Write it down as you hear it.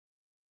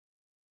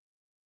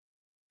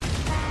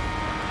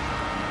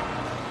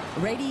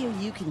Radio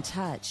you can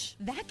touch.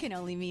 That can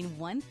only mean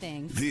one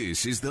thing.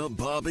 This is the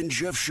Bob and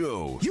Jeff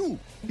Show. You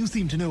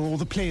seem to know all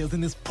the players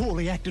in this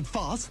poorly acted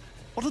farce.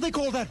 What do they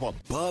call that one?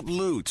 Bob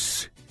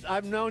Lutz.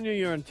 I've known you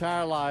your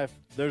entire life.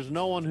 There's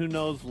no one who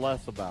knows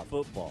less about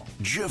football.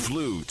 Jeff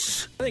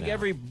Lutz. I think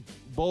every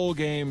bowl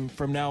game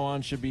from now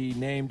on should be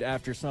named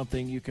after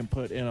something you can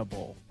put in a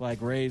bowl,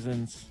 like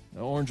raisins.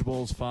 The Orange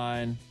Bowl's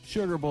fine.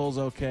 Sugar Bowl's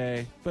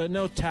okay, but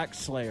no Tax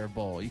Slayer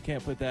Bowl. You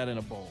can't put that in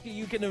a bowl.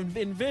 You can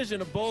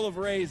envision a bowl of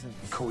raisins.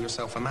 Call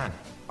yourself a man.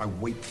 I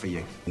weep for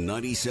you.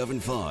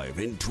 97.5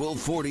 and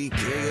 1240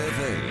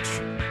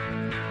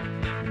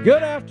 KFH.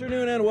 Good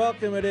afternoon and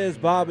welcome. It is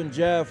Bob and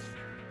Jeff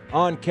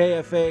on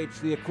KFH,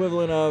 the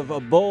equivalent of a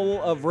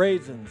bowl of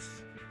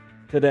raisins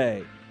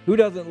today. Who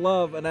doesn't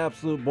love an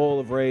absolute bowl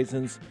of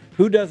raisins?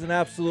 Who doesn't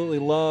absolutely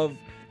love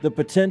the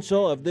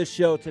potential of this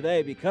show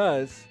today?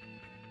 Because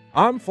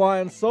I'm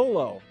flying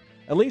solo,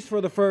 at least for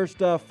the first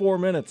 4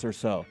 minutes or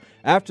so.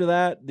 After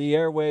that, the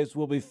airwaves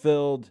will be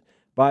filled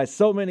by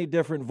so many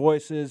different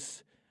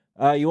voices.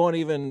 You won't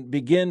even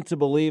begin to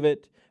believe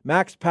it.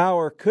 Max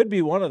Power could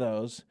be one of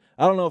those.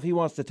 I don't know if he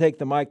wants to take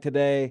the mic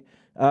today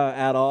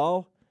at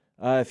all.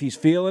 If he's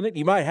feeling it,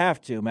 you might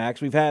have to,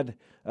 Max. We've had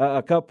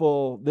a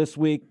couple this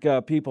week,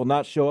 people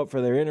not show up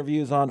for their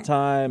interviews on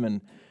time, and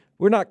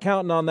we're not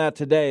counting on that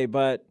today,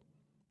 but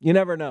you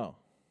never know.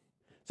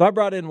 So I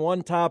brought in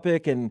one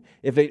topic, and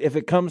if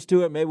it comes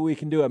to it, maybe we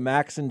can do a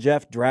Max and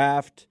Jeff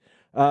draft.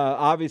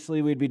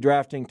 Obviously, we'd be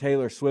drafting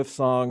Taylor Swift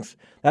songs.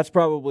 That's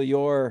probably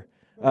your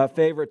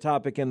favorite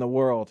topic in the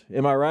world.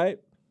 Am I right?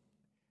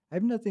 I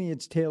have nothing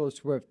against Taylor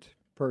Swift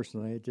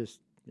personally. It just,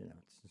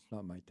 it's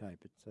not my type.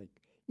 It's like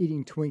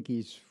eating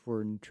Twinkies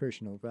for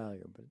nutritional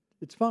value, but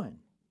it's fine.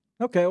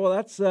 Okay, well,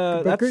 that's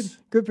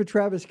good for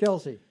Travis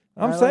Kelce.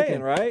 I'm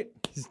saying, right?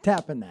 He's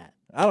tapping that.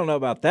 I don't know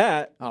about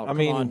that. Oh, I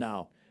mean, come on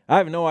now. I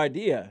have no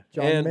idea.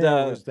 John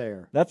Mayer was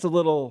there. That's a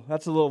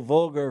little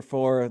vulgar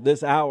for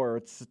this hour.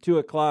 It's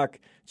 2:00.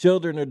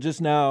 Children are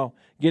just now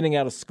getting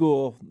out of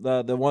school.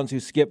 The ones who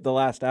skipped the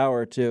last hour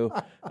or two,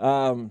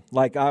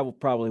 like I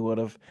probably would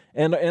have,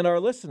 and are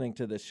listening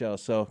to this show.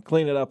 So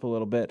clean it up a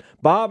little bit.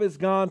 Bob is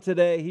gone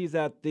today. He's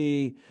at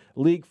the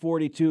League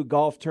 42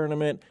 golf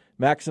tournament.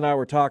 Max and I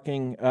were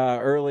talking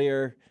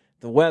earlier.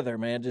 The weather,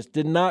 man, just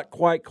did not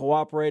quite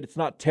cooperate. It's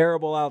not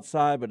terrible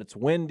outside, but it's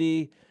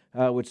windy.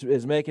 Which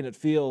is making it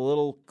feel a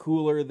little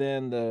cooler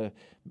than the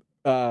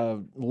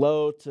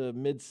low to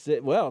mid.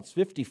 Well, it's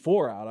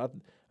 54 out.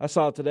 I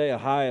saw today a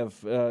high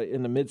of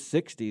in the mid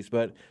 60s,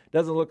 but it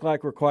doesn't look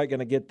like we're quite going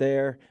to get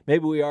there.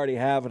 Maybe we already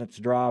have and it's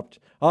dropped.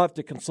 I'll have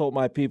to consult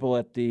my people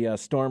at the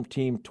Storm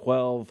Team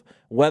 12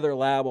 Weather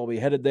Lab. I'll be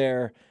headed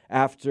there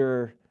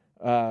after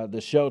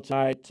the show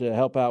tonight to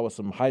help out with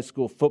some high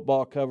school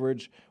football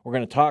coverage. We're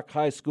going to talk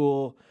high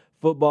school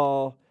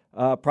football.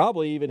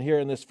 Probably even here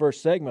in this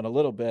first segment a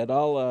little bit.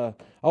 I'll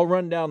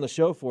run down the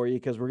show for you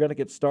because we're going to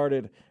get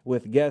started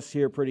with guests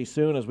here pretty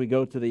soon as we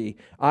go to the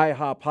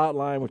IHOP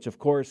hotline, which of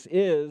course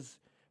is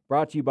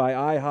brought to you by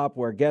IHOP,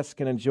 where guests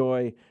can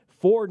enjoy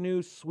 4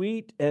 new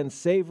sweet and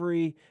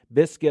savory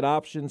biscuit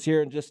options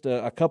here in just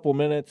a couple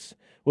minutes.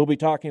 We'll be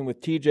talking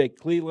with Tejay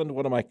Cleland,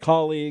 one of my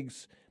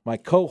colleagues, my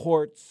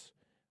cohorts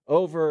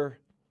over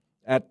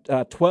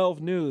at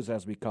 12 News,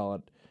 as we call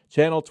it.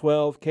 Channel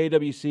 12,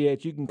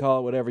 KWCH, you can call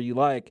it whatever you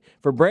like.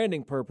 For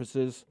branding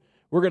purposes,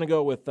 we're going to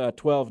go with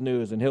 12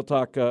 News, and he'll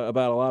talk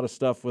about a lot of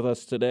stuff with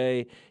us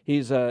today.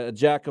 He's a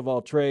jack of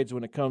all trades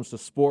when it comes to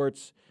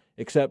sports,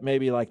 except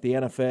maybe like the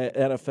NFL,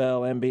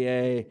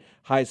 NBA,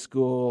 high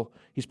school.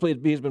 He's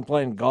been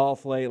playing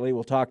golf lately.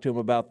 We'll talk to him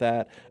about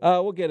that.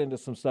 We'll get into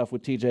some stuff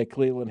with Tejay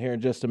Cleland here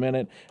in just a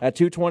minute. At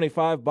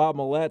 2:25, Bob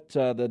Moulette,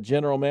 the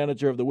general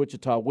manager of the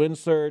Wichita Wind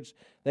Surge.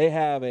 They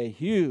have a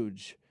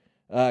huge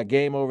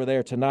game over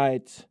there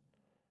tonight.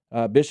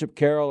 Bishop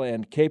Carroll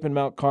and Capon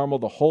Mount Carmel,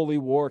 the Holy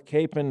War.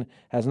 Capon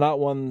has not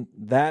won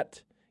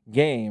that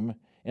game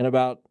in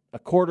about a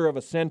quarter of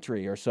a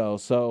century or so.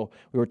 So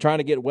we were trying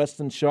to get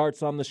Weston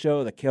Schartz on the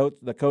show,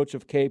 the coach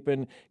of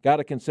Capon. Got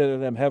to consider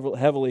them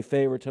heavily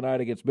favored tonight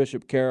against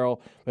Bishop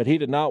Carroll, but he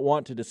did not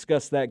want to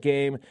discuss that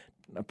game.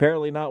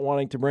 Apparently not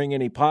wanting to bring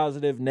any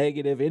positive,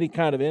 negative, any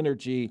kind of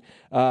energy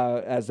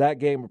as that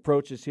game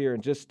approaches here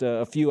in just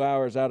a few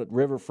hours out at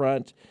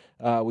Riverfront.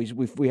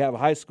 We have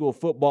high school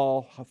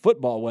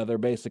football weather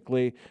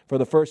basically for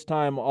the first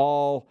time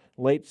all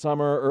late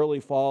summer, early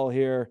fall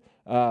here.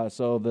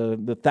 So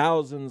the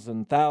thousands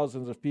and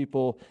thousands of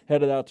people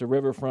headed out to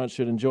Riverfront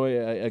should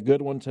enjoy a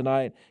good one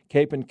tonight.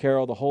 Capon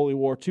Carroll, the Holy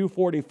War,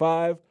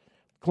 2:45.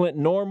 Clint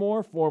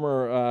Normore,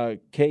 former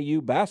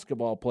KU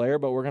basketball player,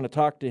 but we're going to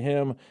talk to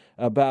him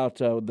about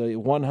the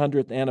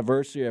 100th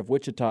anniversary of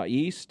Wichita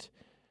East,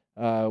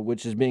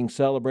 which is being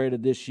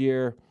celebrated this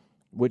year.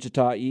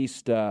 Wichita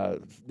East,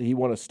 he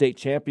won a state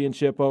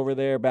championship over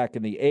there back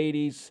in the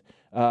 80s,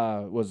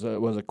 was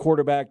a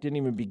quarterback, didn't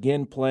even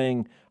begin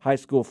playing high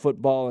school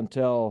football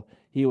until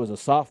he was a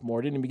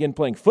sophomore, didn't even begin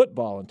playing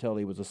football until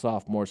he was a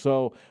sophomore.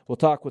 So we'll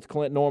talk with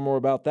Clint Normore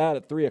about that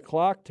at 3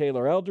 o'clock.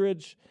 Taylor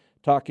Eldridge,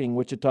 talking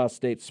Wichita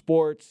State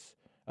sports.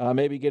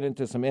 Maybe get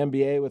into some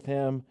NBA with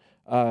him.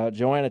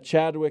 Joanna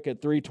Chadwick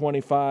at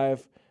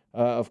 3:25.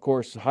 Of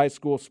course, high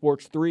school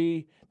sports,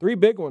 three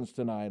big ones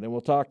tonight. And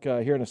we'll talk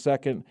here in a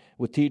second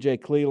with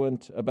Tejay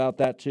Cleland about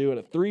that too. And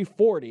at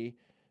 3:40,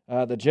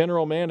 the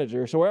general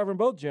manager. So we're having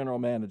both general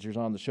managers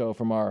on the show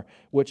from our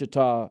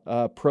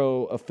Wichita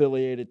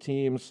pro-affiliated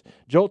teams.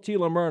 Joel T.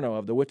 Lamerno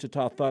of the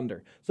Wichita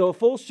Thunder. So a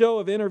full show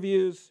of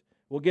interviews.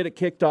 We'll get it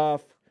kicked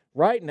off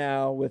right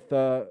now with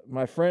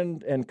my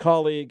friend and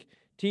colleague,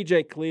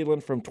 Tejay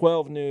Cleland from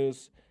 12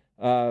 News,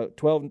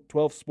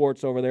 12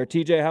 Sports over there.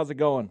 Tejay, how's it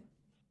going?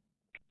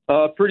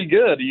 Pretty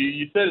good.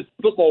 You said it's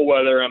football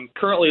weather. I'm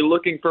currently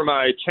looking for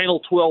my Channel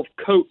 12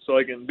 coat so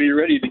I can be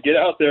ready to get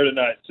out there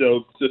tonight.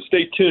 So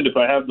stay tuned if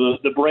I have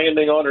the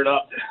branding on or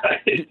not.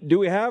 Do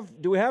we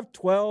have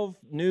 12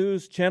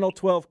 News Channel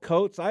 12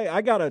 coats?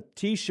 I got a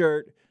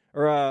T-shirt,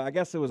 or I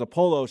guess it was a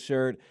polo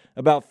shirt,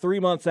 about 3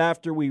 months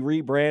after we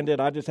rebranded.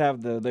 I just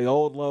have the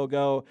old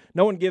logo.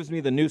 No one gives me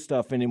the new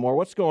stuff anymore.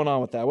 What's going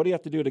on with that? What do you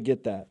have to do to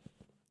get that?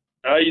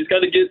 You just got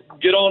to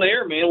get on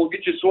air, man. We'll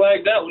get you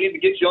swagged out. We need to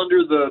get you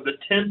under the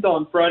tent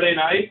on Friday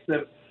nights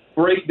and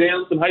break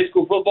down some high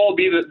school football,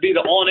 be the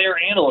on-air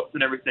analyst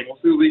and everything.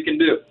 We'll see what we can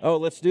do. Oh,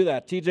 let's do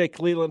that. Tejay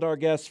Cleland, our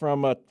guest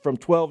from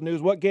 12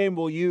 News. What game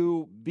will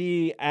you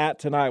be at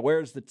tonight?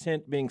 Where's the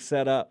tent being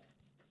set up?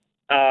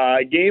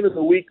 Game of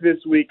the week this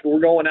week, we're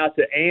going out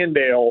to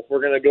Andale.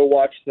 We're going to go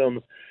watch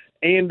some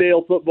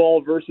Andale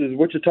football versus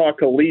Wichita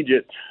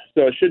Collegiate.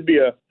 So it should be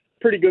a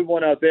pretty good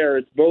one out there.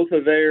 It's both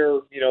of their,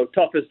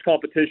 toughest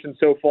competition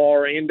so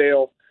far.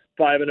 Andale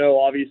 5-0.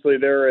 Obviously,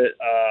 they're at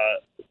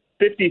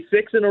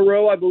 56 in a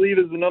row, I believe,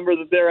 is the number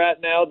that they're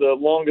at now. The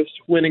longest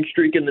winning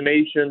streak in the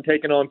nation,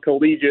 taking on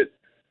Collegiate,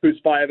 who's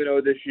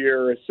 5-0 this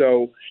year.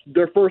 So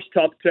their first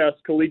tough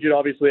test. Collegiate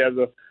obviously has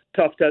a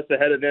tough test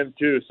ahead of them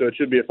too. So it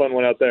should be a fun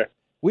one out there.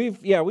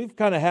 We've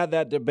kind of had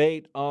that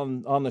debate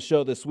on the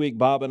show this week.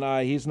 Bob and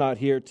I. He's not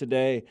here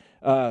today,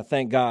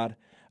 thank God.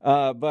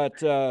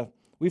 But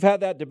we've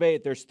had that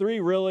debate. There's three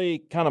really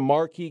kind of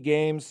marquee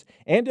games.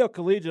 Andale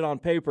Collegiate on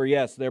paper,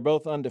 yes, they're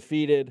both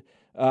undefeated.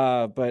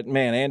 But,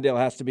 man, Andale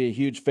has to be a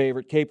huge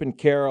favorite. Cape and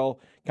Carroll,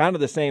 kind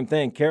of the same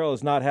thing. Carroll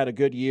has not had a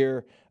good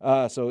year,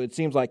 so it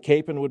seems like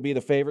Capen would be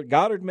the favorite.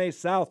 Goddard May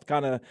South,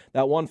 kind of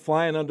that one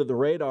flying under the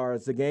radar,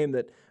 is the game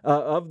that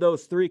of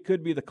those three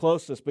could be the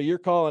closest. But you're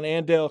calling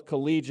Andale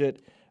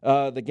Collegiate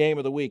the game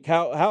of the week.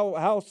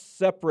 How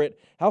separate,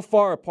 how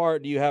far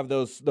apart do you have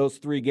those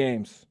three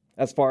games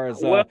as far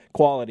as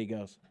quality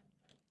goes?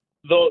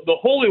 The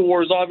Holy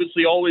War is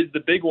obviously always the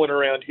big one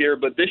around here,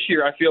 but this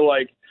year I feel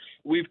like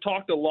we've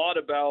talked a lot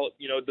about,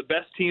 the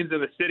best teams in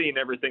the city and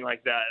everything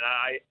like that.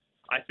 And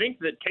I think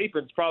that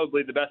Capen's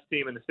probably the best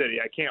team in the city.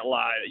 I can't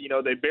lie.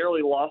 They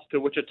barely lost to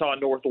Wichita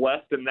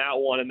Northwest in that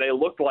one, and they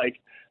looked like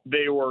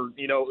they were,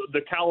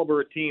 the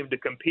caliber team to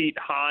compete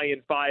high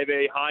in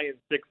 5A, high in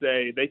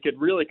 6A. They could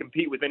really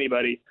compete with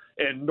anybody,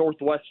 and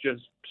Northwest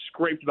just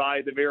scraped by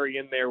at the very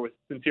end there with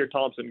Sincere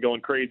Thompson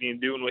going crazy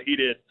and doing what he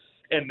did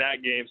in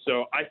that game.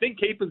 So I think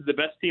Capen's the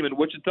best team in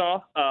Wichita.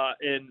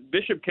 And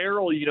Bishop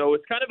Carroll,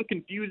 it's kind of a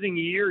confusing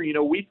year.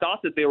 We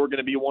thought that they were going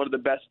to be one of the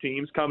best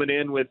teams coming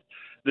in with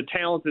the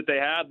talent that they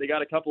have. They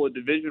got a couple of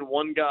Division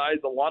I guys,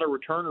 a lot of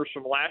returners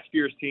from last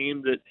year's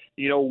team that,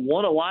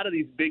 won a lot of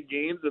these big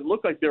games and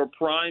looked like they were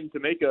primed to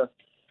make a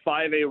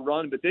 5A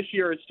run. But this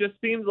year, it just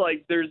seems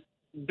like there's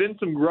been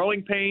some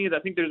growing pains. I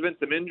think there's been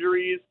some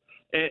injuries.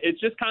 And it's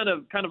just kind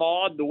of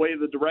odd the way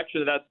the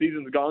direction of that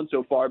season's gone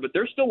so far. But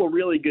they're still a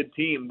really good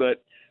team.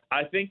 But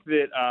I think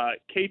that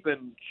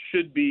Capen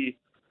should be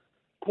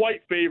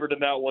quite favored in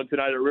that one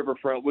tonight at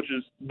Riverfront, but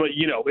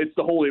it's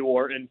the Holy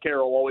War, and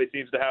Carroll always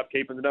seems to have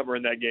Capen's number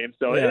in that game.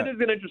 So It is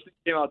an interesting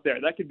game out there.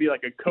 That could be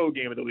like a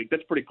co-game of the week.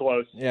 That's pretty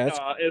close. Yeah.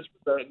 As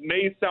for the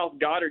May South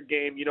Goddard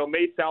game,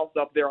 May South's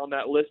up there on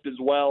that list as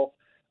well.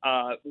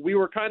 We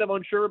were kind of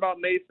unsure about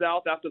May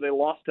South after they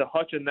lost to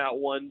Hutch in that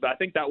one, but I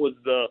think that was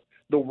the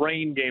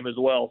rain game as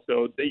well.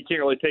 So you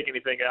can't really take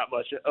anything that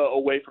much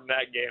away from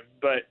that game.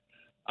 But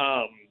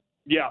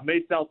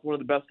May South's one of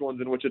the best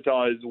ones in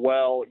Wichita as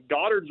well.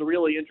 Goddard's a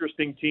really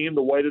interesting team,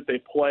 the way that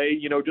they play.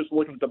 Just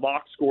looking at the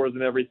box scores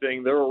and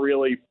everything, they're a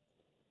really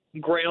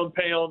ground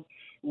pound,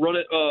 run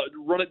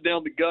it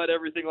down the gut,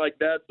 everything like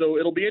that. So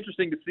it'll be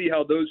interesting to see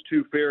how those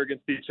two fare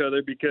against each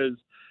other because,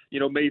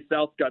 May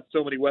South's got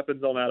so many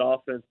weapons on that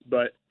offense.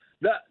 But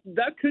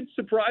that could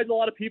surprise a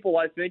lot of people,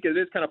 I think. It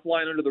is kind of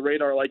flying under the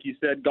radar, like you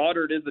said.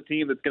 Goddard is the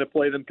team that's going to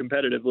play them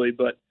competitively,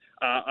 but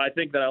I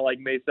think that I like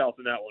May South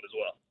in that one as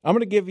well. I'm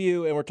going to give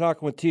you, and we're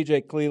talking with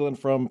Tejay Cleland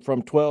from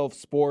 12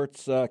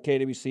 Sports,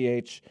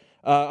 KWCH.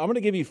 I'm going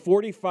to give you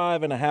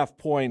 45.5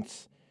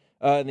 points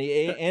in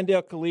the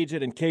Andale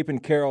Collegiate and Cape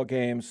and Carroll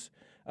games,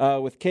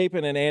 with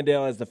Capen and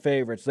Andale as the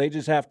favorites. They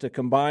just have to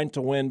combine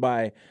to win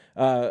by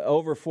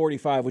over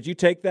 45. Would you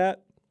take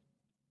that?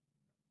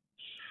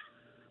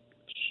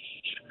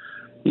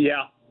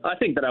 Yeah, I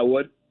think that I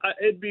would.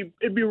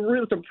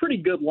 It's a pretty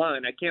good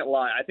line. I can't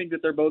lie. I think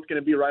that they're both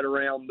going to be right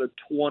around the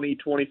 20,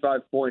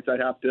 25 points. I'd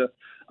have to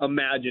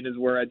imagine is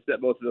where I'd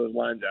set both of those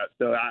lines at.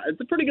 So it's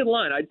a pretty good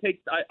line.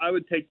 I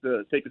would take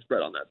the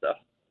spread on that though.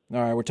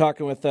 All right, we're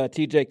talking with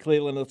Tejay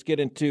Cleland. Let's get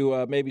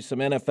into maybe some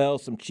NFL,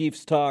 some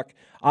Chiefs talk.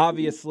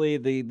 Obviously,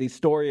 the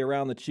story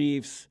around the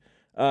Chiefs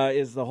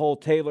is the whole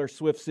Taylor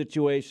Swift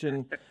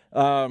situation.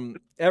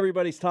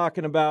 Everybody's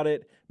talking about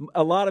it.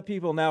 A lot of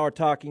people now are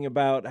talking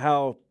about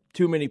how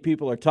too many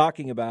people are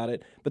talking about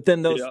it, but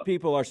then those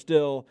people are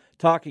still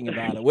talking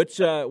about it. Which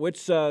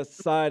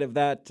side of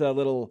that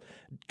little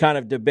kind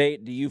of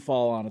debate do you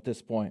fall on at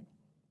this point?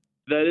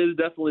 That is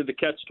definitely the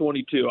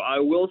catch-22. I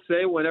will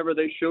say whenever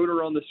they showed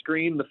her on the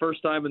screen the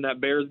first time in that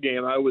Bears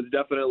game, I was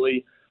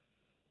definitely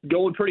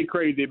going pretty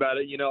crazy about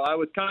it. I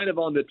was kind of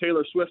on the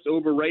Taylor Swift's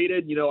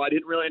overrated. I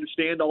didn't really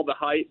understand all the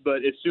hype,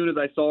 but as soon as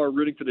I saw her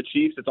rooting for the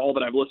Chiefs, it's all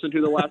that I've listened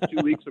to the last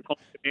 2 weeks. So call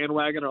it the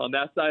bandwagon on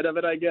that side of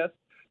it, I guess.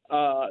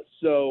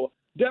 So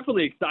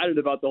definitely excited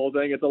about the whole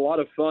thing. It's a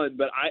lot of fun,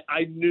 but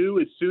I knew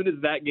as soon as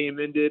that game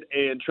ended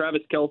and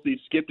Travis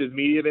Kelce skipped his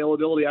media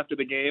availability after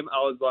the game, I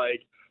was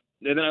like,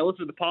 and then I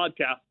listened to the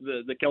podcast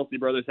the Kelce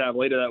brothers have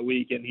later that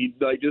week, and he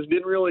just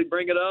didn't really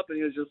bring it up, and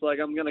he was just like,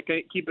 I'm going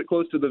to keep it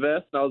close to the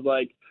vest. And I was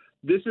like,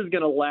 this is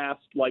going to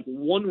last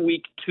 1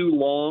 week too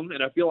long,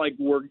 and I feel like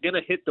we're going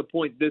to hit the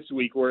point this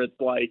week where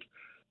it's like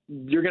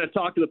you're going to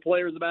talk to the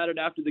players about it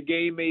after the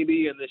game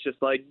maybe, and it's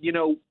just like,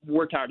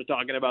 we're tired of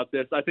talking about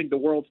this. I think the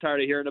world's tired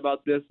of hearing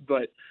about this,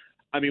 but,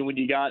 I mean, when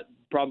you got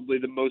probably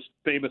the most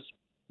famous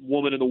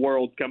woman in the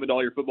world coming to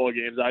all your football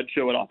games, I'd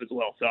show it off as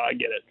well, so I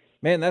get it.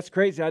 Man, that's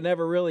crazy. I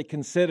never really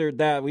considered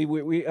that.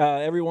 We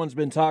everyone's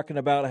been talking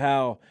about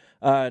how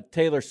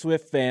Taylor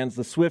Swift fans,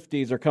 the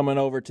Swifties, are coming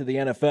over to the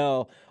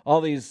NFL.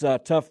 All these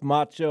tough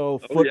macho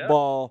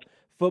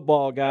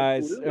football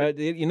guys.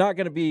 You're not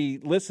going to be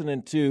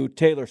listening to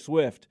Taylor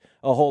Swift,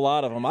 a whole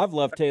lot of them. I've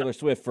loved Taylor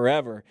Swift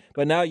forever,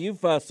 but now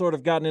you've sort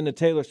of gotten into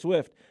Taylor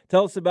Swift.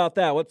 Tell us about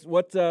that.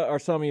 What are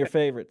some of your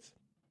favorites?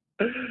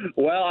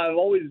 Well, I've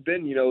always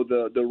been,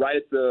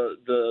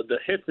 the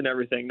hits and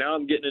everything. Now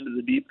I'm getting into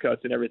the deep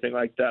cuts and everything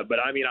like that. But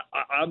I mean,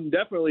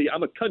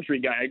 I'm a country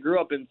guy. I grew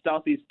up in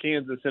southeast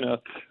Kansas in a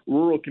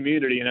rural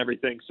community and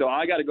everything. So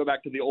I got to go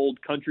back to the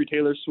old country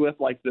Taylor Swift,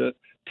 like the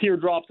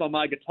Teardrops on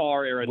My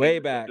Guitar era. Way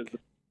back.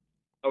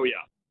 Oh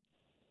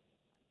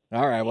yeah.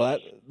 All right. Well,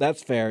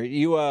 that's fair.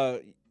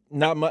 You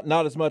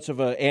not as much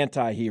of an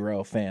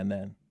anti-hero fan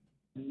then.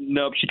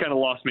 Nope. She kind of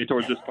lost me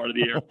towards this part of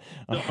the year.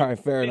 All right.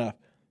 Fair enough.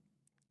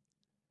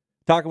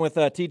 Talking with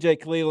Tejay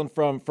Cleland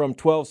from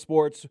 12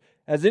 Sports.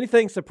 Has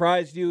anything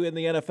surprised you in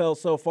the NFL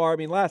so far? I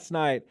mean, last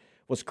night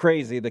was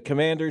crazy. The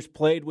Commanders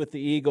played with the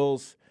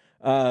Eagles,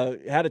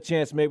 had a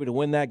chance maybe to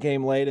win that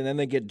game late, and then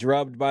they get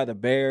drubbed by the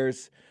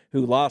Bears,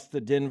 who lost to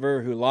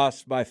Denver, who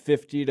lost by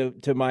 50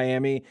 to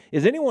Miami.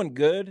 Is anyone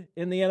good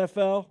in the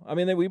NFL? I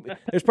mean,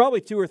 there's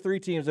probably 2 or 3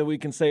 teams that we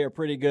can say are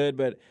pretty good,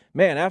 but,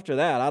 man, after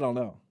that, I don't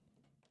know.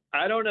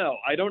 I don't know.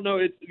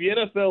 The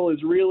NFL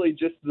is really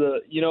just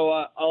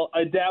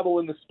I dabble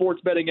in the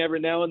sports betting every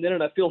now and then,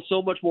 and I feel so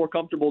much more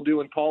comfortable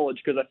doing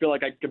college because I feel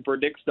like I can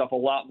predict stuff a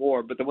lot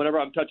more. But then whenever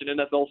I'm touching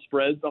NFL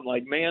spreads, I'm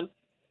like, man,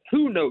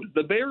 who knows?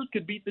 The Bears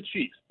could beat the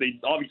Chiefs. They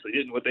obviously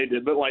didn't what they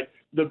did, but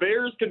the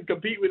Bears can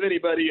compete with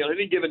anybody on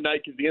any given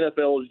night because the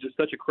NFL is just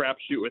such a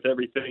crapshoot with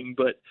everything.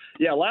 But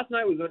yeah, last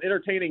night was an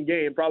entertaining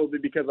game, probably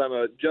because I'm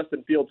a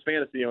Justin Fields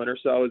fantasy owner,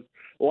 so I was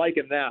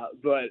liking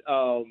that. But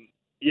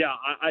yeah,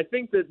 I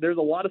think that there's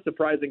a lot of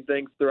surprising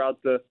things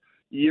throughout the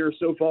year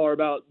so far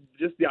about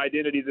just the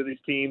identities of these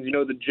teams.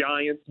 The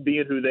Giants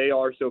being who they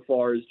are so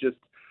far is just,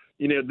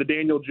 the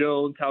Daniel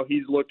Jones, how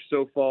he's looked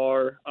so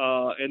far.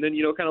 And then,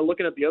 kind of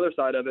looking at the other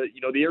side of it,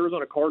 the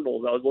Arizona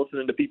Cardinals, I was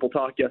listening to people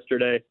talk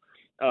yesterday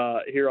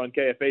here on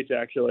KFH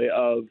actually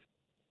of,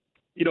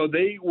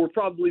 they were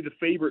probably the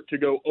favorite to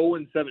go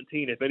 0-17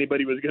 if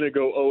anybody was going to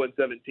go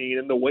 0-17.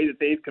 And the way that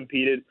they've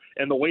competed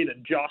and the way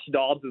that Josh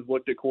Dobbs has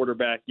looked at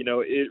quarterback,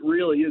 it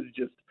really is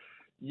just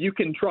you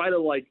can try to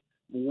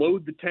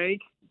load the tank,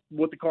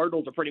 what the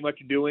Cardinals are pretty much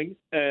doing.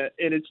 And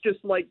it's just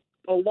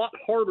a lot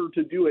harder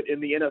to do it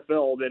in the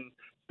NFL than,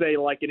 say,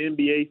 an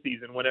NBA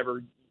season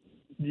whenever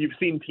you've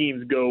seen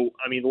teams go,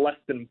 less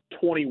than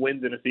 20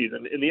 wins in a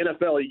season. In the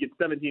NFL, you get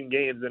 17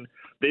 games, and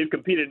they've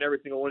competed in every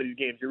single one of these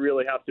games. You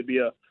really have to be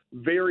a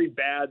very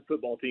bad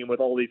football team with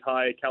all these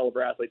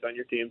high-caliber athletes on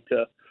your team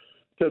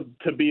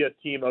to be a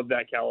team of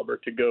that caliber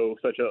to go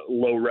such a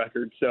low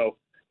record. So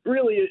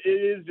really it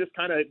is just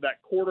kind of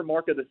that quarter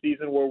mark of the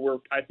season where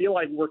I feel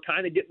like we're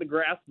kind of getting the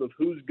grasp of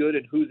who's good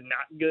and who's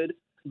not good.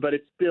 But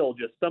it's still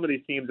just some of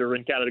these teams are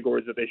in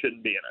categories that they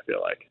shouldn't be in, I feel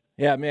like.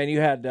 Yeah, man, you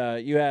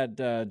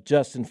had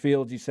Justin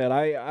Fields. You said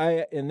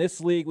I in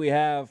this league we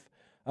have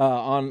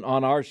on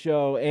our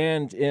show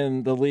and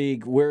in the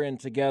league we're in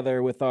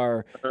together with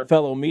our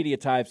fellow media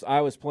types.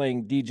 I was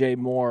playing DJ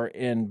Moore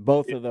in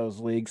both of those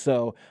leagues,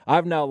 so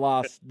I've now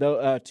lost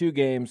 2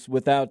 games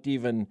without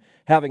even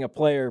having a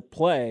player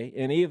play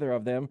in either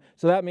of them.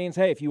 So that means,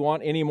 hey, if you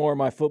want any more of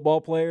my football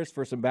players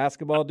for some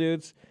basketball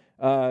dudes,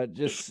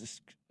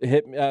 just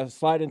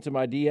slide into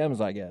my DMs,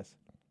 I guess.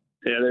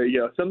 Yeah, there you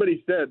go.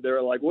 Somebody said, they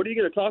were like, what are you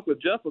going to talk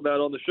with Jeff about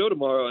on the show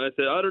tomorrow? And I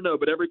said, I don't know,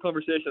 but every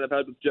conversation I've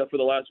had with Jeff for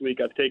the last week,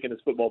 I've taken as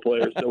football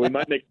players, so we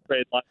might make a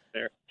trade line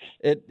there.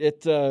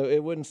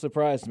 It wouldn't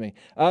surprise me.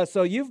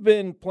 So you've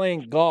been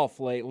playing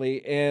golf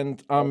lately,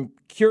 and I'm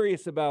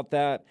curious about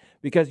that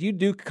because you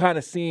do kind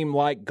of seem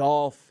like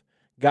golf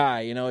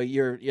guy. You know,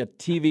 you're a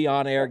TV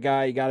on air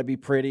guy. You got to be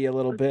pretty a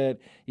little bit.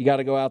 You got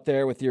to go out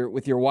there with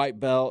your white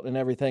belt and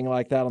everything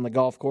like that on the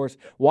golf course.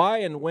 Why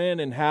and when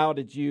and how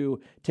did you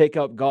take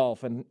up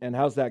golf, and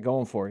how's that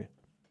going for you?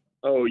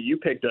 Oh, you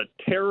picked a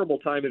terrible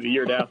time of the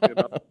year to ask me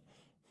about.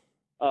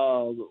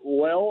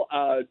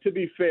 To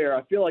be fair,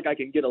 I feel like I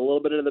can get a little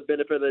bit of the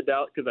benefit of the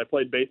doubt because I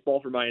played baseball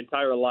for my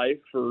entire life,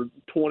 for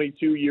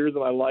 22 years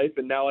of my life,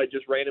 and now I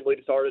just randomly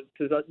decided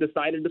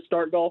to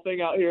start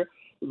golfing out here.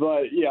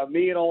 But yeah,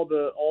 me and all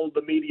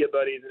the media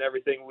buddies and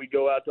everything, we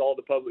go out to all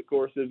the public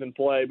courses and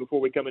play before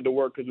we come into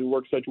work because we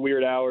work such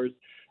weird hours.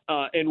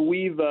 And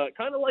we've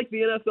kind of like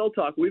the NFL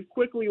talk, we've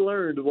quickly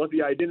learned what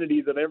the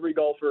identities of every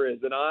golfer is.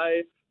 And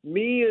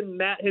me and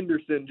Matt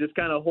Henderson just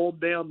kind of hold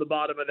down the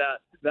bottom of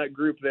that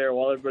group there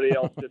while everybody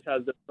else just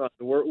has their fun.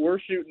 We're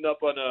shooting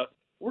up on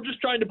we're just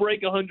trying to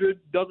break 100.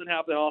 Doesn't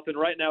happen often.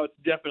 Right now, it's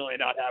definitely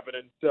not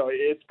happening. So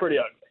it's pretty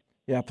ugly.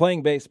 Yeah,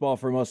 playing baseball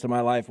for most of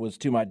my life was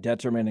to my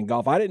detriment in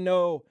golf. I didn't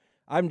know.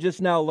 I'm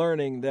just now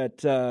learning that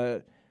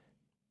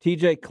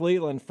Tejay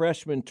Cleland,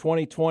 freshman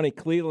 2020,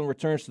 Cleland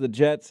returns to the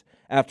Jets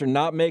after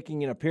not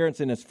making an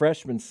appearance in his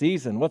freshman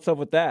season. What's up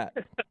with that?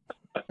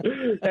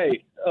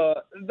 Hey,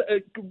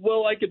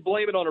 well, I could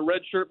blame it on a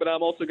red shirt, but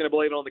I'm also going to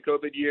blame it on the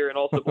COVID year and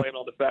also blame it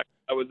on the fact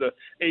I was a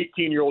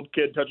 18-year-old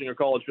kid touching a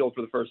college field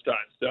for the first time.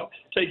 So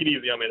take it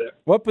easy on me there.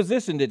 What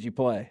position did you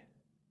play?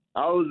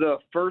 I was a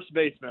first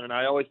baseman, and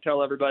I always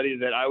tell everybody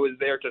that I was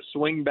there to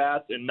swing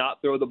bats and not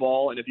throw the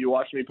ball. And if you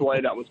watch me play,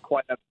 that was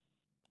quite a...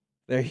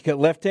 There you go,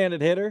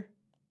 left-handed hitter?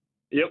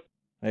 Yep.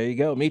 There you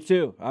go. Me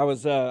too. I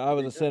was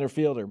a center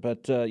fielder,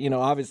 but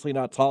obviously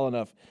not tall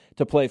enough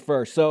to play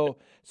first. So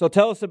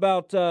tell us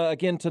about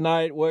again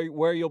tonight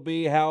where you'll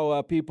be,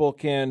 how people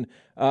can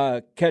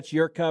catch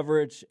your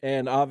coverage,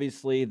 and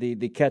obviously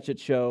the Catch It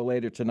show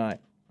later tonight.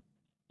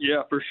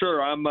 Yeah, for sure.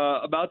 I'm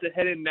about to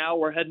head in now.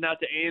 We're heading out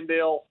to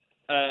Andale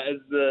as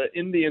the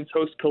Indians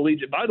host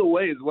Collegiate. By the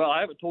way, as well, I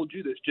haven't told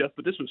you this, Jeff,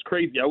 but this was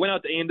crazy. I went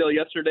out to Andale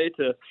yesterday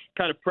to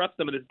kind of prep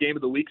some of this Game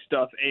of the Week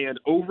stuff, and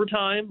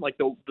Overtime, like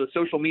the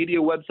social media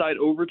website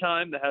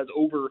Overtime that has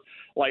over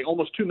like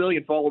almost 2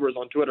 million followers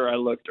on Twitter, I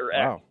looked, or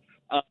X.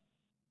 Wow.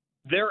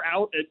 They're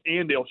out at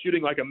Andale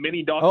shooting like a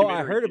mini documentary. Oh,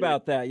 I heard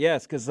about that,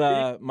 yes, because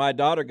my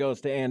daughter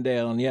goes to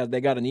Andale, and yeah,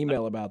 they got an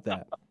email about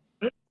that.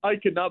 I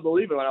could not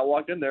believe it when I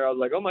walked in there. I was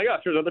like, oh, my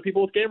gosh, there's other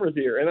people with cameras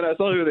here. And then I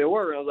saw who they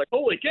were, and I was like,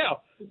 holy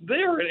cow,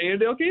 they're in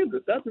Andale,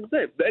 Kansas. That's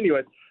insane. But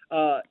anyways,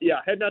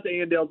 heading out to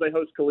Andale as they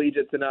host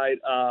Collegiate tonight.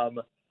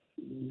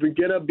 We're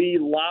going to be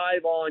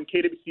live on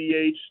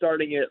KWCH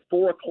starting at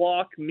 4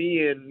 o'clock.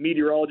 Me and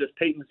meteorologist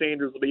Peyton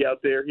Sanders will be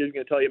out there. He's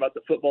going to tell you about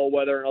the football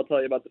weather, and I'll tell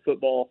you about the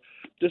football.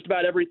 Just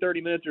about every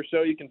 30 minutes or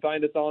so, you can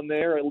find us on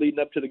there and leading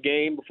up to the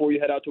game before you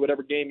head out to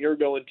whatever game you're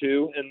going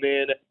to. And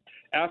then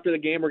after the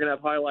game, we're going to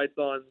have highlights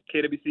on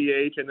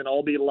KWCH, and then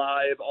I'll be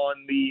live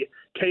on the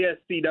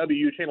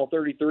KSCW Channel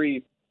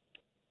 33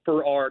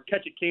 for our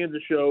Catch It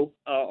Kansas show,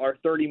 our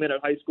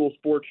 30-minute high school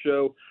sports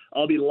show.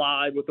 I'll be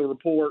live with a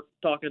report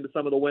talking to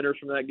some of the winners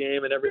from that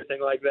game and everything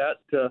like that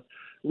to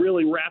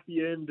really wrap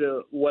you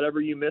into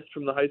whatever you missed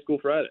from the High School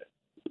Friday.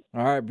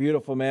 All right,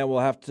 beautiful, man.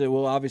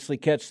 We'll obviously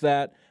catch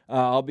that.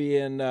 I'll be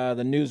in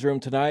the newsroom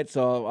tonight,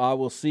 so I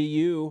will see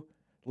you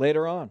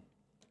later on.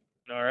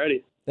 All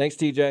righty. Thanks,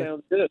 TJ.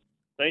 Sounds good.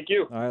 Thank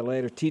you. All right,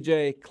 later.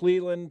 TJ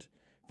Cleland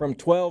from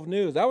 12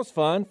 News. That was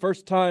fun.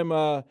 First time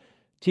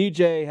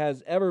TJ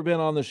has ever been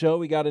on the show.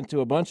 We got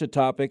into a bunch of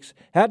topics.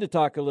 Had to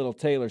talk a little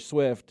Taylor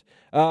Swift.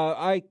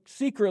 I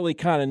secretly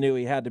kind of knew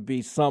he had to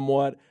be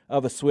somewhat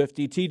of a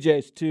Swiftie.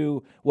 TJ's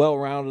too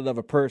well-rounded of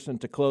a person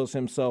to close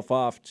himself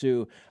off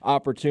to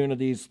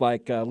opportunities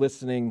like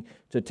listening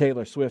to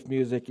Taylor Swift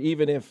music,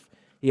 even if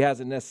he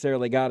hasn't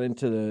necessarily gotten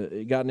into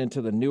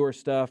the newer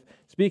stuff.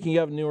 Speaking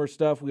of newer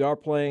stuff, we are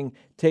playing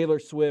Taylor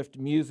Swift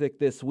music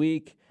this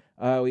week.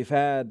 We've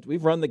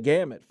run the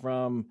gamut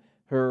from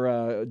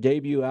her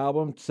debut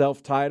album,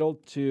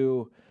 self-titled,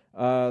 to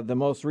the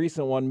most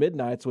recent one,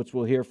 Midnights, which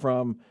we'll hear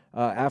from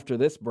after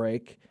this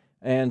break.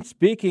 And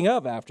speaking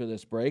of after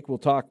this break, we'll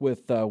talk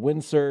with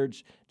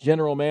Windsurge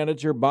General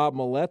Manager Bob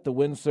Moulette. The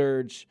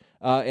Windsurge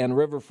and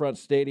Riverfront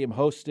Stadium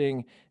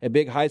hosting a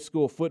big high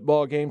school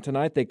football game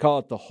tonight. They call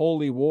it the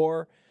Holy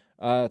War.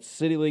 It's a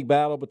City League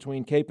battle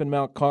between Cape and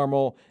Mount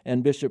Carmel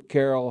and Bishop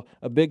Carroll.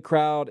 A big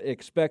crowd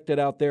expected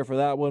out there for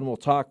that one. We'll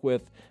talk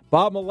with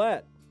Bob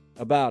Moulette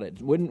about it.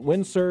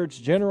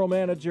 Windsurge General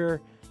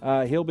Manager.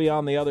 He'll be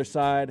on the other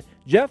side.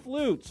 Jeff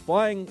Lutz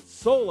flying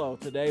solo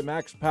today.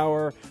 Max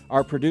Power,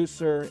 our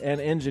producer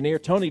and engineer.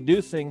 Tony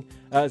Dusing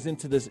is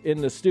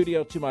in the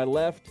studio to my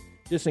left.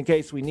 Just in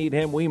case we need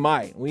him, we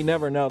might. We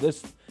never know.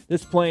 This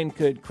this plane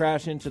could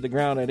crash into the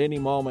ground at any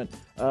moment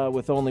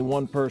with only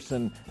one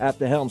person at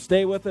the helm.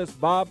 Stay with us.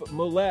 Bob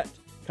Moulette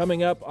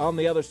coming up on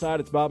the other side.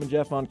 It's Bob and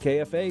Jeff on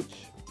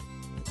KFH.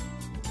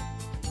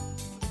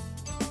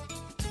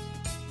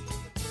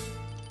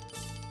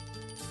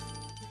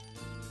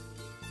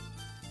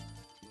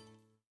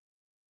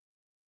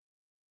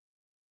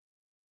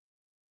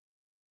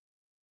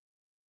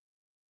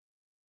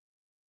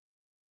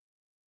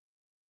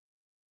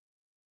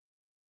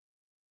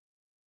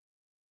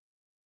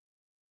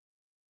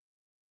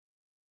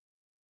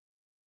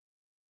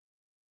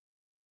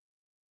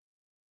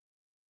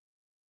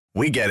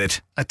 We get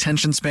it.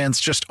 Attention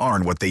spans just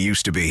aren't what they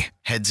used to be.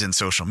 Heads in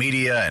social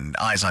media and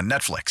eyes on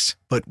Netflix.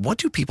 But what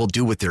do people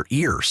do with their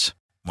ears?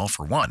 Well,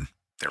 for one,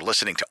 they're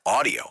listening to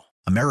audio.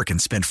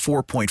 Americans spend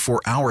 4.4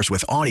 hours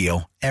with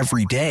audio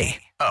every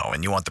day. Oh,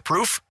 and you want the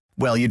proof?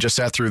 Well, you just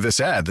sat through this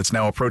ad that's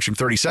now approaching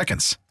 30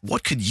 seconds.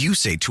 What could you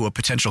say to a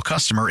potential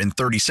customer in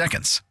 30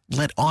 seconds?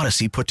 Let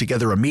Odyssey put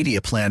together a media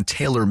plan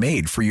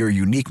tailor-made for your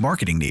unique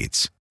marketing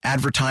needs.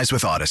 Advertise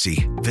with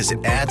Odyssey.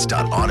 Visit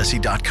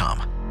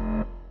ads.odyssey.com.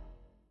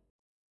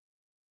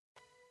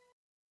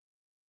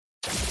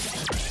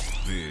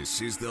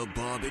 This is the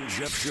Bob and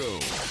Jeff Show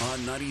on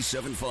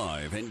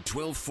 97.5 and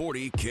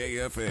 1240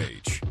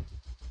 KFH.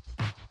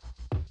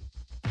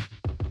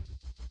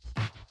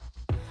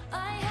 I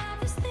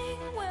have this thing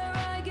where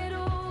I get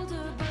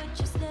older, but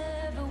just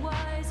never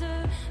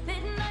wiser.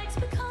 Midnights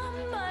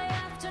become my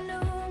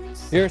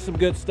afternoons. Here's some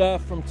good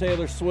stuff from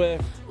Taylor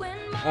Swift.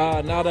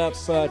 Not up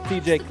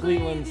Tejay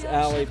Cleland's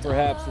alley,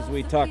 perhaps, as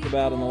we talked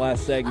about in the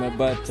last segment,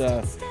 but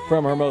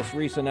from her most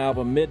recent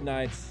album,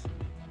 Midnights.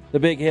 The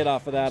big hit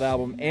off of that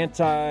album,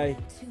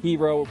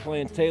 Anti-Hero. We're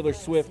playing Taylor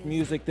Swift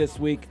music this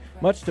week,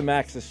 much to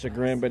Max's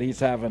chagrin, but he's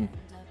got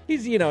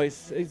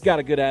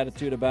a good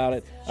attitude about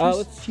it.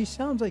 She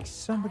sounds like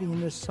somebody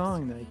in this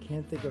song that I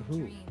can't think of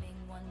who.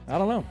 I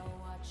don't know.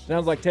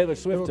 Sounds like Taylor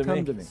Swift to me. It'll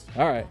come to me.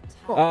 All right.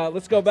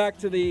 Let's go back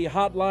to the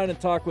hotline and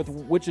talk with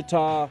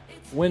Wichita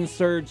Wind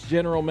Surge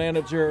General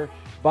Manager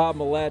Bob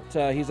Moulette.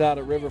 He's out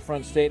at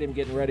Riverfront Stadium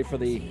getting ready for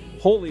the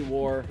Holy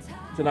War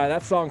tonight.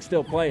 That song's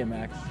still playing,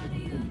 Max.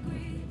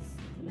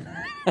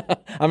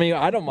 I mean,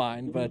 I don't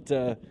mind, but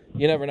you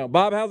never know.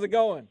 Bob, how's it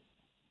going?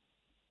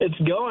 It's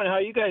going. How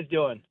are you guys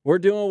doing? We're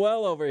doing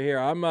well over here.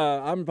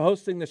 I'm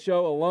hosting the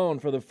show alone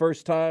for the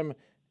first time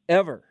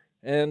ever,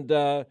 and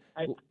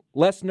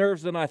less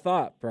nerves than I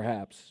thought,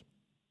 perhaps.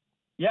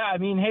 Yeah, I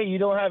mean, hey, you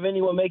don't have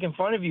anyone making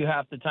fun of you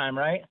half the time,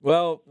 right?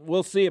 Well,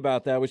 we'll see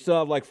about that. We still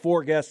have like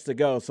 4 guests to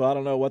go, so I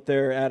don't know what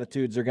their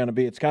attitudes are going to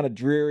be. It's kind of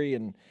dreary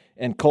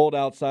and cold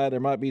outside. There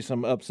might be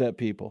some upset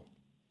people.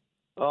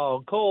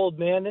 Oh, cold,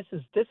 man. This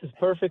is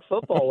perfect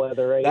football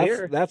weather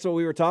here. That's what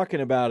we were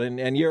talking about,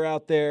 and you're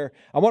out there.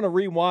 I want to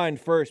rewind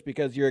first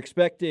because you're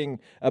expecting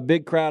a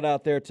big crowd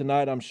out there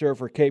tonight, I'm sure,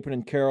 for Capon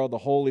and Carroll, the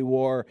Holy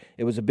War.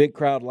 It was a big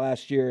crowd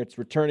last year. It's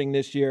returning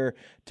this year.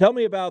 Tell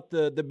me about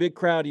the big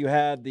crowd you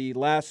had the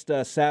last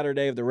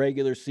Saturday of the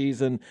regular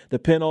season, the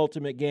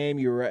penultimate game.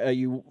 You were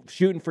you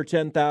shooting for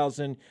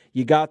 10,000.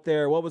 You got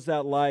there. What was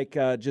that like,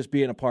 just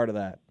being a part of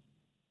that?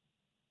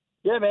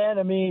 Yeah, man.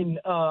 I mean,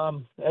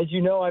 as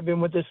you know, I've been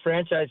with this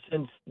franchise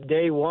since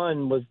day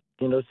one. Was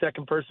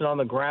second person on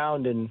the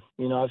ground, and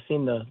I've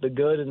seen the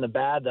good and the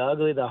bad, the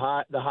ugly, the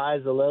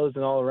highs, the lows,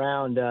 and all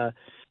around.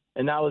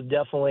 And that was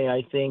definitely,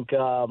 I think,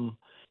 that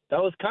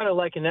was kind of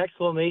like an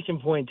exclamation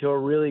point to a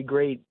really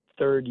great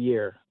third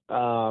year.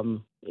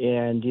 And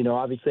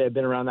obviously, I've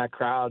been around that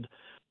crowd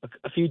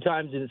a few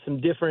times in some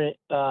different,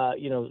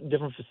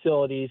 different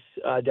facilities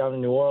down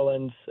in New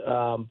Orleans,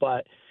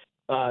 but.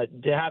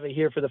 To have it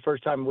here for the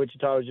first time in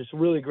Wichita was just a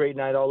really great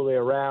night all the way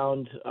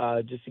around,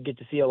 just to get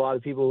to see a lot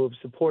of people who have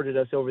supported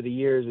us over the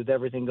years with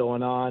everything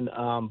going on.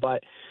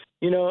 But,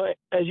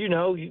 as you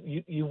know,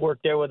 you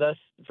worked there with us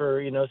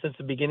for, since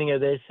the beginning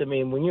of this. I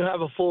mean, when you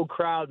have a full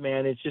crowd,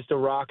 man, it's just a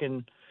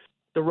rocking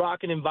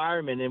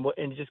environment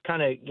and just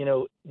kind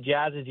of,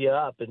 jazzes you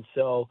up. And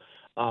so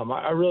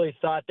I really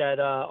thought that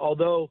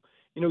although –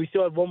 we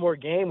still have one more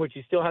game, which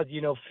he still has,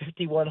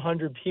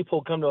 5,100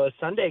 people come to a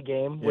Sunday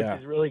game, which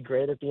is really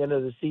great at the end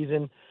of the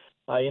season.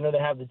 To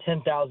have the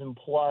 10,000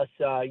 plus,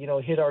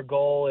 hit our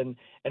goal and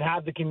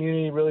have the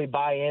community really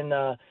buy in.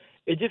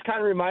 It just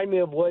kind of reminded me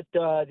of what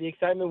the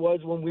excitement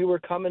was when we were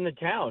coming to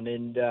town.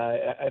 And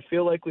I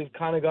feel like we've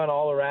kind of gone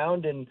all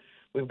around and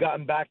we've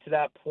gotten back to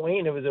that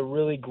point. It was a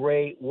really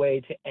great way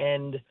to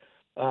end,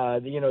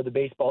 the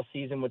baseball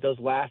season with those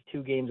last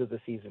 2 games of the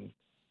season.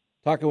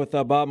 Talking with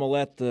Bob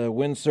Moulette, the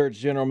Wind Surge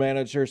General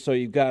Manager. So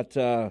you've got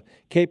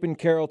Cape and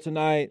Carroll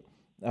tonight.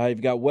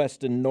 You've got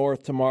West and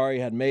North tomorrow.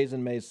 You had Mays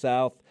and Mays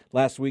South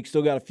last week.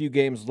 Still got a few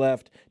games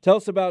left. Tell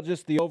us about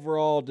just the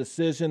overall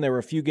decision. There were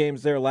a few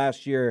games there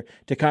last year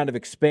to kind of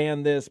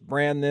expand this,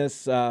 brand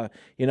this, as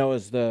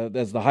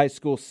the high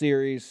school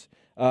series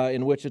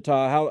in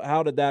Wichita.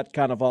 How did that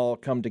kind of all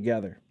come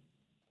together?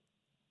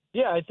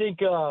 Yeah, I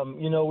think, we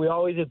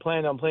always had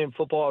planned on playing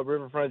football at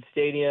Riverfront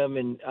Stadium.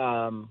 And,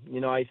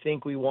 I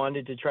think we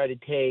wanted to try to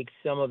take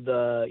some of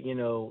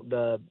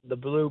the, the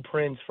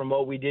blueprints from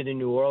what we did in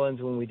New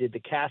Orleans when we did the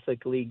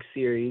Catholic League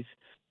series.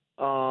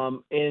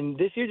 And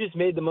this year just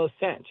made the most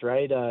sense,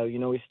 right?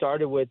 We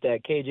started with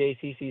that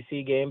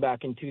KWCH game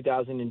back in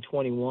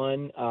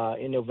 2021.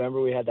 In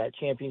November, we had that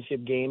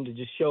championship game to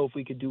just show if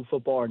we could do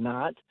football or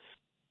not.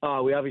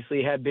 We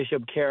obviously had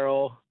Bishop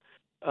Carroll.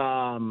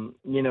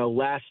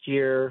 Last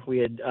year we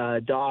had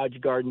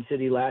Dodge, Garden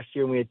City last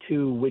year, and we had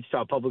 2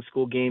 Wichita Public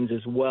School games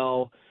as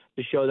well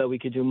to show that we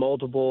could do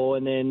multiple.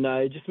 And then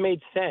it just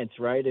made sense,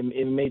 right?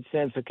 It made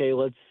sense. Okay,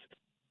 let's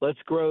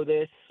grow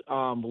this.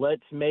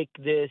 Let's make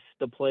this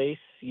the place,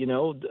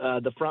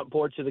 the front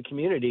porch of the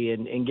community,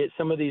 and get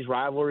some of these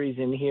rivalries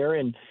in here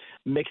and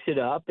mix it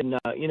up. And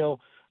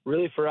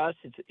really for us,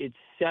 it's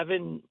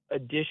 7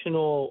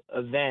 additional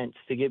events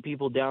to get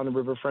people down to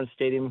Riverfront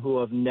Stadium who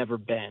have never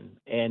been.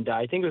 And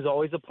I think it was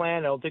always a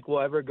plan. I don't think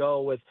we'll ever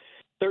go with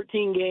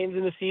 13 games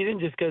in the season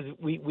just because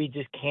we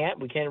just can't.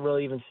 We can't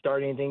really even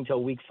start anything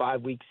until week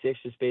 5, week 6,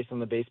 just based on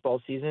the baseball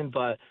season.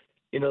 But,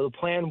 the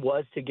plan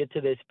was to get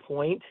to this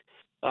point.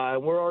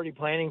 We're already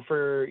planning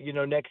for,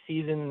 next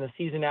season and the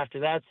season after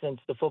that, since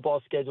the football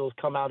schedules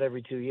come out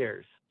every 2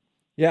 years.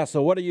 Yeah,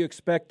 so what are you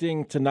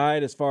expecting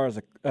tonight as far as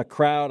a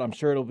crowd? I'm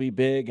sure it'll be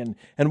big.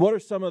 And what are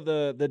some of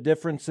the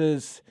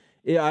differences,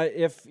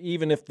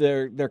 if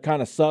they're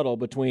kind of subtle,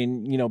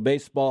 between,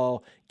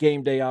 baseball,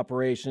 game day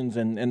operations,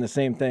 and the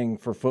same thing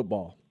for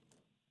football?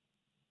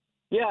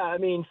 Yeah,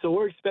 so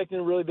we're expecting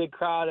a really big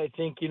crowd. I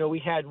think, we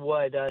had,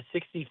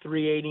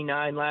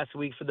 6,389 last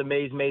week for the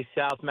Maize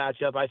South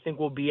matchup. I think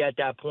we'll be at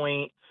that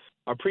point.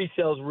 Our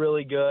pre-sale's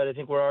really good. I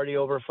think we're already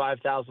over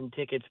 5,000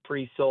 tickets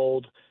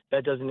pre-sold.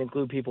 That doesn't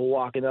include people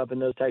walking up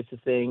and those types of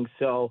things.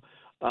 So,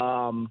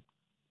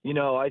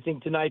 I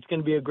think tonight's going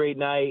to be a great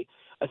night.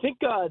 I think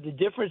the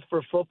difference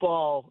for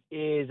football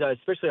is,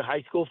 especially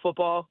high school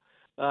football,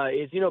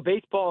 is,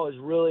 baseball is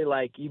really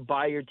like you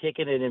buy your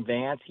ticket in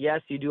advance.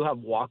 Yes, you do have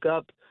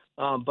walk-up,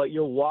 but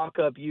your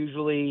walk-up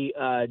usually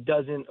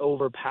doesn't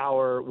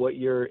overpower what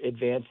your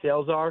advance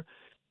sales are.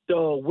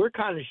 So we're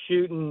kind of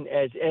shooting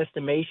as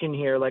estimation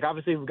here. Like,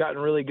 obviously, we've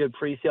gotten really good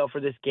pre-sale for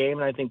this game,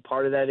 and I think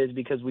part of that is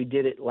because we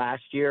did it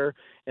last year,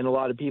 and a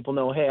lot of people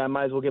know, hey, I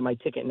might as well get my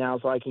ticket now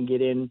so I can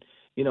get in,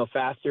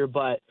 faster.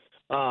 But,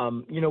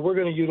 we're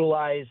going to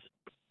utilize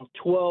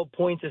 12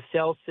 points of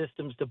sale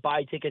systems to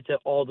buy tickets at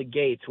all the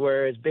gates,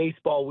 whereas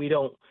baseball, we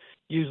don't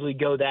usually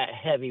go that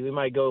heavy. We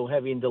might go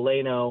heavy in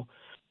Delano.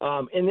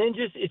 And then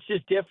it's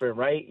just different,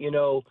 right?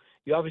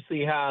 You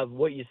obviously have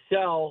what you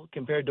sell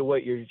compared to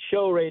what your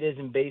show rate is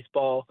in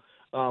baseball,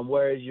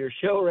 whereas your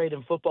show rate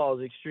in football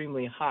is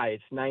extremely high.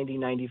 It's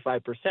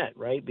 95%,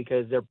 right?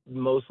 Because they're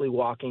mostly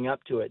walking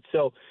up to it.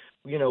 So,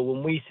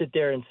 when we sit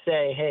there and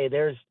say, hey,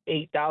 there's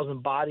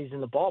 8,000 bodies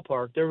in the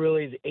ballpark, there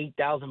really is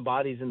 8,000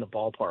 bodies in the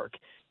ballpark.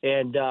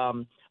 And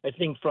I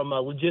think from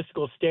a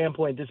logistical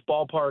standpoint, this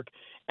ballpark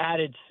at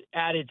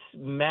its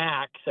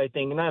max, I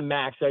think, not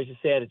max, I should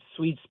say at its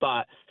sweet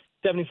spot,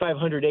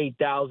 7,500,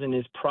 8,000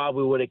 is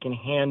probably what it can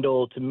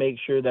handle to make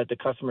sure that the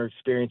customer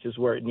experience is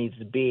where it needs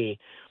to be.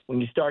 When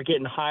you start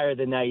getting higher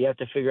than that, you have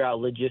to figure out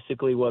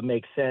logistically what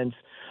makes sense,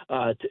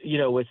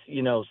 with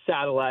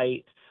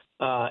satellite,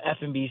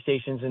 F&B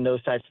stations and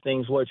those types of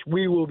things, which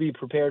we will be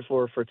prepared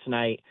for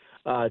tonight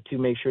to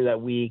make sure that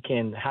we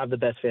can have the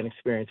best fan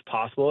experience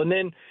possible. And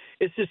then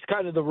it's just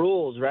kind of the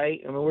rules, right?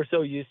 We're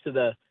so used to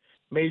the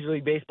Major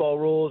League Baseball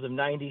rules of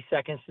 90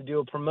 seconds to do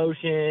a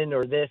promotion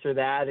or this or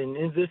that, and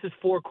this is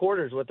 4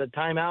 quarters with a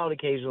timeout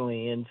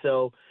occasionally, and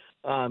so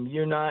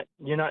you're not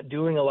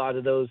doing a lot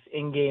of those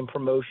in-game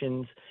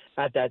promotions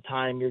at that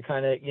time. You're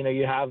kind of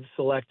you have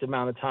select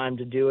amount of time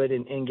to do it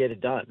and get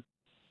it done.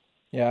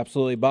 Yeah,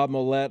 absolutely. Bob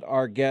Moulette,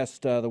 our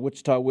guest, the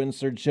Wichita Wind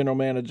Surge general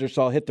manager.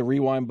 So I'll hit the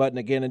rewind button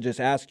again and just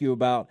ask you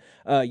about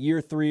year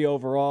 3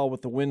 overall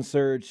with the Wind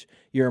Surge,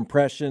 your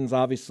impressions.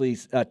 Obviously,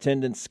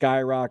 attendance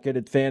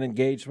skyrocketed, fan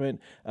engagement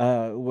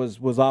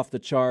was off the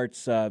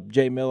charts.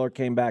 Jay Miller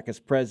came back as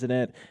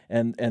president,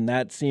 and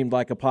that seemed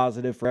like a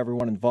positive for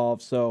everyone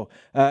involved. So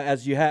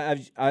as you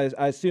have, I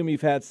assume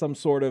you've had some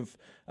sort of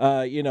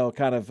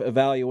kind of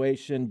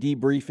evaluation,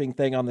 debriefing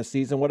thing on the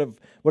season. What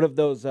have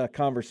those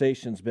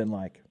conversations been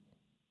like?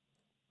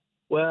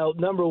 Well,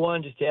 number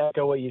one, just to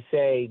echo what you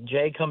say,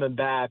 Jay coming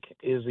back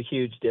is a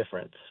huge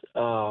difference.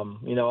 I'll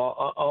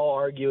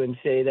argue and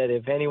say that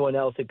if anyone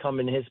else had come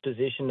in his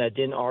position that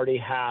didn't already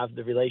have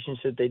the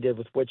relationship they did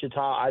with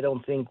Wichita, I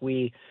don't think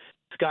we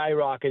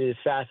skyrocketed as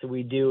fast as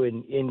we do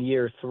in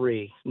year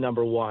 3,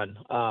 number one.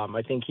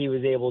 I think he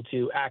was able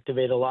to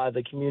activate a lot of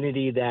the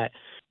community that,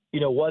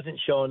 wasn't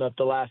showing up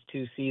the last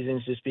 2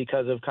 seasons just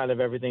because of kind of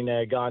everything that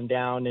had gone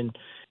down. And,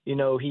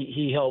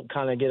 he helped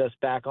kind of get us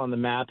back on the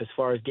map as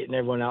far as getting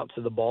everyone out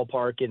to the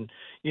ballpark and,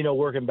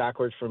 working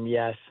backwards from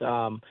yes.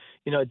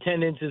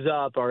 Attendance is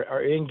up.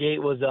 Our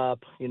in-gate was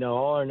up.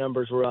 All our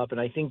numbers were up.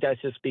 And I think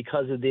that's just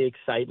because of the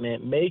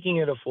excitement, making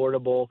it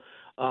affordable.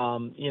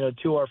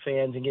 to our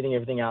fans and getting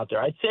everything out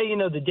there. I'd say,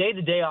 the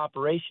day-to-day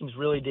operations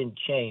really didn't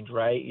change,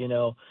 right?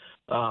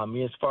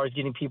 As far as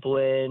getting people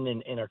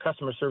in and our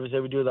customer service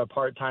that we do with our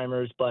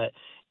part-timers. But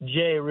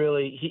Jay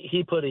really,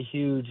 he put a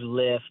huge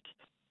lift,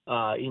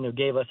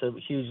 gave us a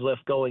huge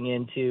lift going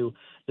into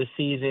the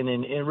season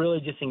and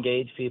really just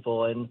engaged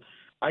people. And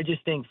I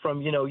just think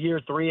from, year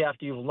 3,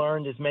 after you've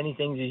learned as many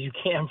things as you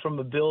can from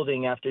a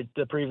building after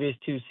the previous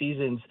 2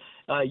 seasons,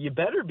 you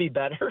better be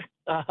better.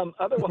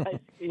 Otherwise,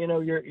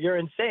 you're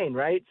insane,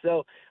 right?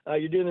 So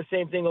you're doing the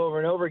same thing over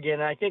and over again.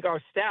 And I think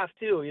our staff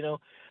too,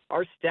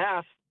 our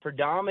staff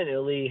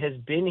predominantly has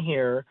been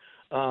here,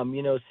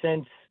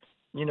 since,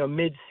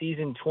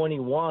 mid-season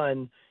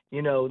 21,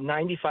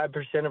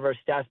 95% of our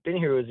staff's been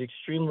here. It was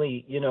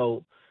extremely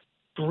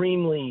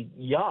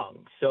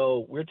young.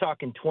 So we're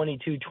talking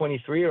 22,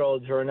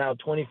 23-year-olds who are now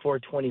 24,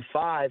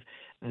 25.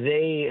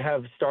 They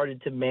have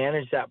started to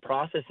manage that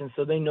process, and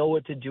so they know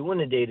what to do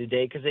in a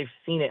day-to-day because they've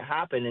seen it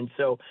happen. And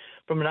so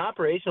from an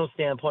operational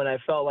standpoint, I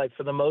felt like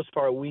for the most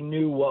part we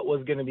knew what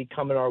was going to be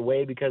coming our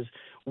way because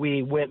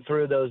we went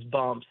through those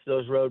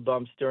road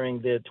bumps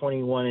during the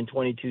 21 and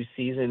 22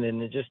 season.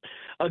 And it just,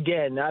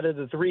 again, out of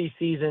the 3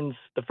 seasons,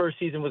 the first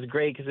season was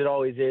great because it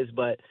always is,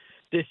 but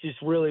this just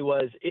really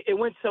was – it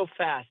went so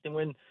fast. And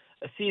when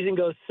a season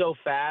goes so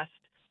fast,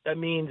 that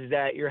means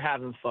that you're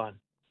having fun.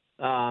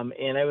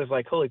 And I was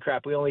like, holy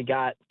crap, we only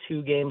got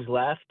 2 games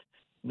left.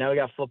 Now we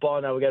got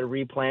football. Now we got to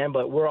replan.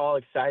 But we're all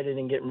excited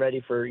and getting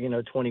ready for,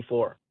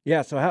 24.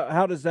 Yeah, so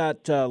how does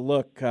that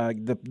look,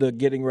 the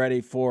getting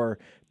ready for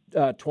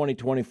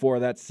 2024,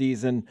 that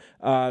season,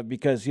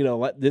 because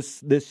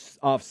this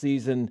off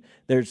season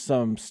there's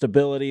some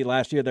stability.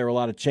 Last year there were a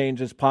lot of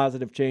changes,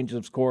 positive changes,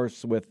 of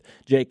course, with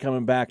Jay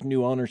coming back,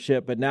 new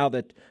ownership. But now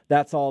that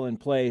that's all in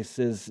place,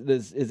 is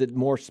it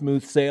more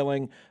smooth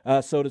sailing,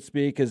 so to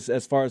speak,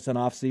 as far as an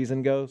off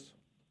season goes?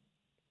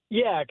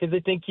 Yeah, because I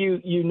think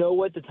you know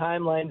what the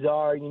timelines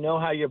are, you know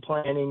how you're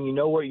planning, you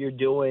know what you're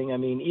doing. I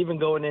mean, even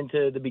going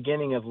into the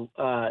beginning of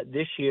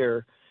this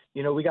year,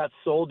 we got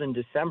sold in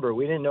December.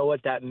 We didn't know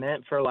what that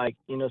meant for,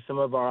 some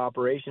of our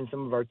operations,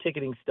 some of our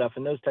ticketing stuff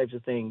and those types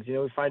of things.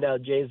 We find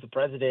out Jay's the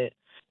president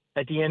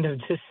at the end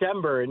of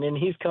December, and then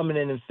he's coming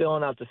in and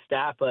filling out the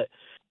staff. But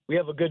we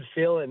have a good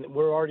feel, and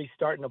we're already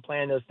starting to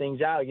plan those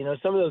things out.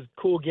 Some of those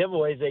cool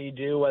giveaways that you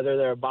do, whether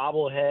they're a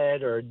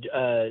bobblehead or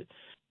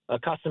a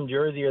custom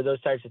jersey or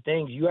those types of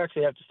things, you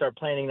actually have to start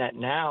planning that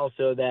now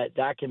so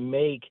that can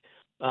make,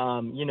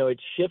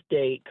 its ship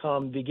date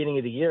come beginning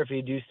of the year if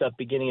you do stuff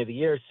beginning of the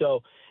year.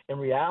 So in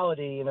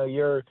reality,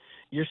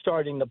 you're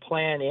starting to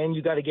plan, and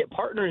you got to get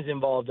partners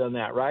involved on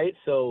that, right?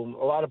 So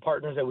a lot of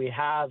partners that we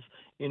have,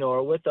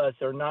 are with us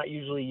are not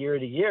usually year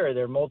to year.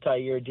 They're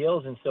multi-year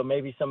deals, and so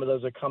maybe some of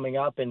those are coming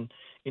up, and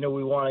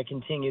we want to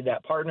continue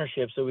that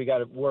partnership. So we got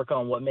to work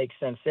on what makes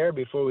sense there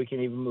before we can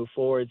even move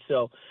forward.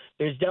 So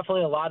there's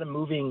definitely a lot of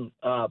moving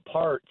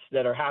parts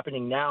that are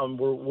happening now, and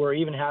we're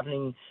even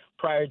happening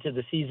prior to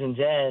the season's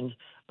end.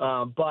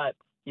 But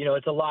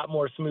it's a lot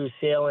more smooth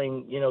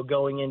sailing,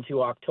 going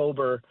into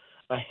October,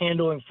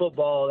 handling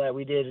football that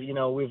we did.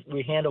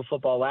 We handled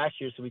football last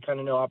year, so we kind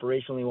of know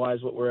operationally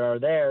wise what we are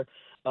there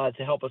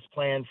to help us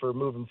plan for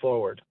moving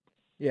forward.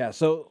 Yeah,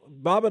 so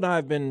Bob and I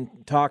have been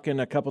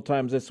talking a couple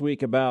times this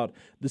week about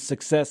the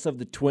success of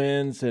the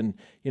Twins, and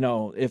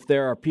if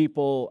there are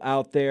people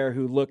out there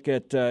who look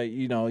at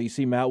you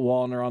see Matt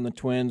Wallner on the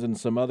Twins and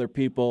some other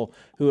people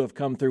who have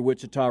come through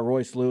Wichita.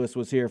 Royce Lewis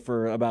was here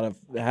for about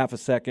a half a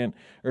second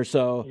or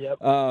so.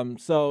 Yep.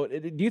 So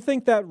do you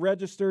think that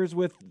registers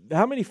with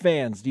how many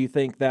fans do you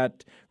think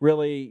that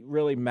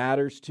really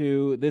matters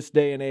to this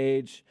day and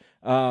age?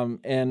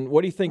 And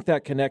what do you think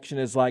that connection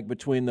is like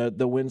between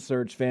the Wind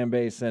Surge fan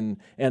base and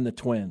the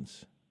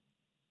Twins?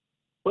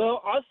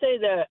 Well, I'll say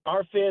that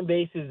our fan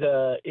base is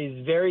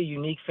very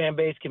unique fan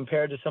base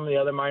compared to some of the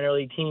other minor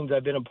league teams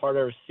I've been a part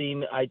of or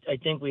seen. I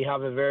think we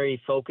have a very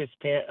focused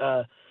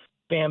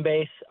fan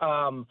base.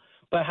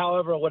 But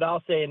however, what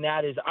I'll say in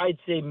that is I'd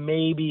say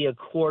maybe a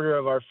quarter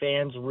of our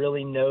fans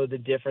really know the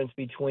difference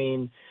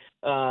between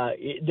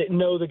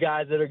know the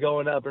guys that are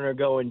going up and are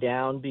going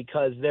down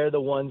because they're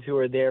the ones who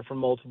are there for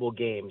multiple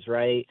games,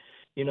 right?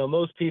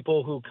 Most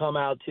people who come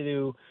out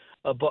to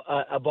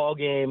a ball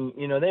game,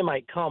 they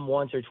might come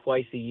once or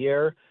twice a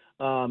year,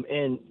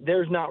 and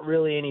there's not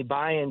really any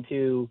buy-in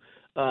to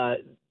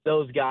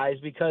those guys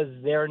because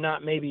they're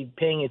not maybe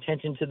paying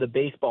attention to the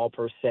baseball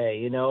per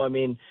se.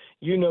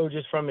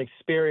 Just from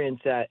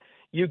experience that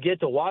you get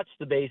to watch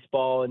the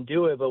baseball and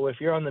do it, but if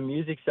you're on the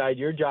music side,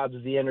 your job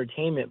is the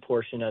entertainment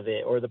portion of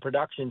it or the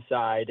production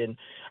side. And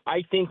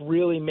I think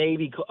really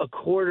maybe a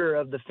quarter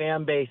of the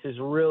fan base is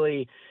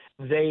really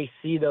they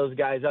see those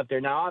guys up there.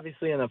 Now,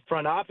 obviously, on the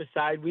front office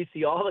side, we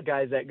see all the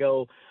guys that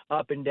go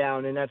up and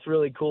down, and that's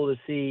really cool to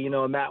see,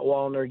 a Matt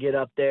Wallner get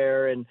up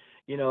there and,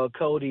 a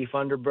Cody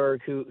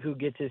Funderburg who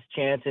gets his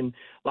chance. And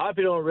a lot of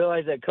people don't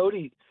realize that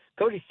Cody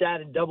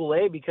sat in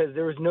Double-A because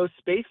there was no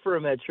space for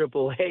him at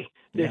Triple-A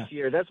this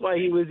year. That's why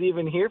he was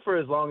even here for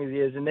as long as he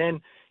is. And then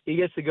he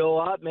gets to go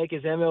up, make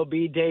his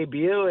MLB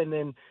debut, and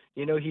then,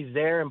 he's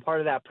there and part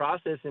of that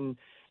process. And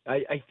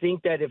I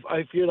think that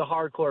if you're the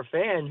hardcore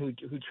fan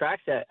who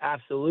tracks that,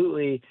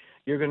 absolutely,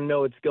 you're going to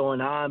know what's going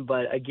on.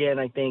 But again,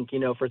 I think,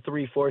 for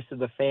 3/4 of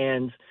the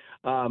fans,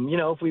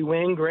 if we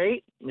win,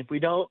 great. If we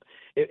don't,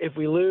 if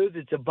we lose,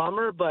 it's a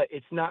bummer, but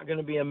it's not going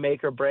to be a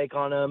make or break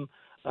on them.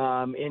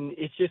 And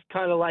it's just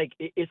kind of like,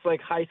 it's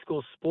like high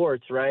school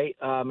sports, right?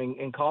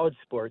 And college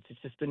sports.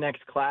 It's just the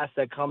next class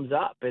that comes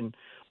up. And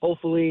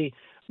hopefully,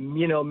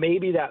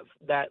 maybe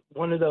that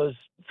one of those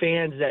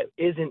fans that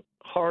isn't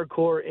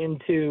hardcore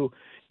into,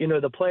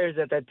 the players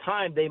at that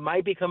time, they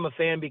might become a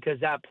fan because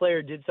that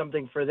player did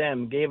something for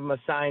them, gave them a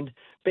signed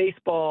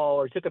baseball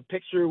or took a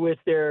picture with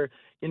their,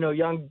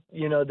 young,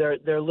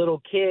 their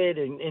little kid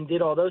and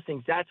did all those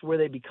things. That's where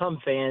they become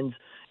fans.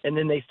 And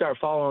then they start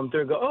following them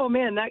through and go, oh,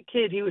 man, that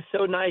kid, he was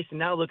so nice. And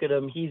now look at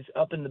him. He's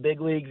up in the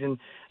big leagues, and,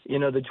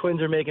 the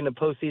Twins are making a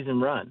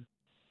postseason run.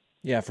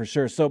 Yeah, for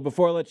sure. So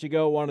before I let you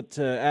go, I wanted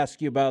to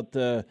ask you about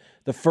the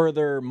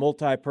further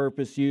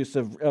multi-purpose use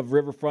of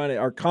Riverfront.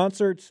 Are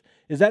concerts,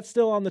 is that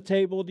still on the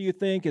table, do you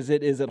think? Is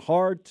it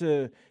hard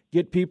to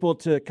get people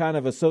to kind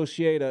of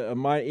associate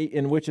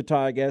in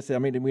Wichita, I guess? I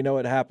mean, we know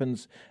it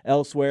happens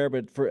elsewhere,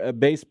 but for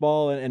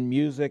baseball and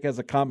music as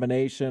a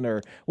combination,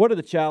 or what are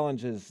the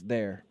challenges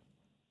there?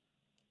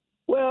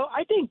 Well,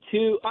 I think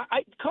too.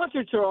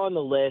 Concerts are on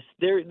the list.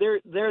 They're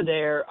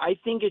there. I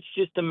think it's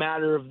just a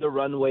matter of the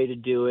runway to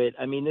do it.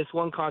 I mean, this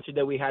one concert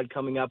that we had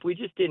coming up, we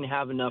just didn't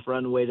have enough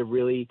runway to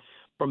really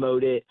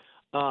promote it.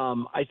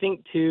 I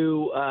think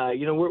too.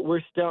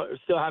 We're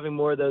still having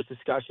more of those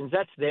discussions.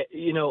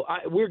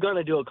 We're going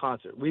to do a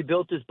concert. We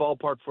built this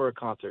ballpark for a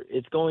concert.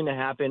 It's going to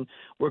happen.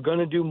 We're going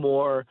to do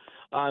more.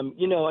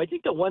 I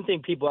think the one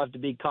thing people have to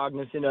be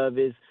cognizant of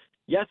is,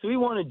 yes, we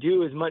want to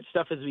do as much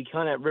stuff as we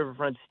can at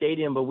Riverfront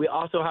Stadium, but we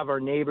also have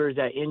our neighbors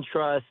at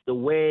Intrust, the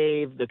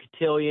Wave, the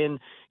Cotillion.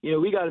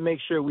 We got to make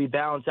sure we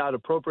balance out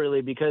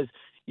appropriately because,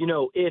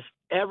 if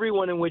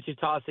everyone in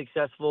Wichita is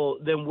successful,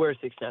 then we're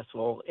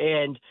successful.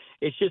 And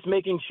it's just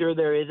making sure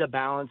there is a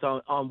balance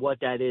on what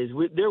that is.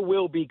 There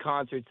will be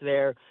concerts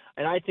there,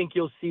 and I think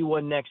you'll see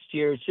one next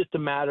year. It's just a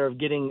matter of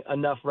getting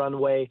enough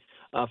runway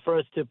for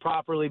us to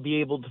properly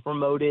be able to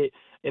promote it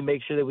and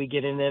make sure that we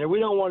get in there. We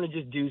don't want to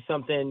just do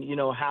something,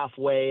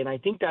 halfway. And I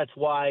think that's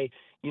why,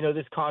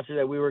 this concert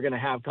that we were going to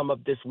have come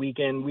up this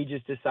weekend, we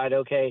just decided,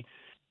 okay,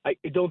 I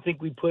don't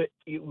think we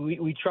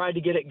tried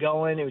to get it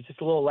going. It was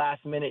just a little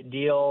last minute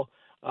deal.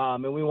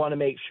 And we want to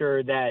make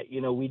sure that,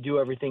 we do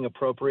everything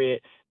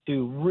appropriate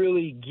to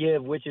really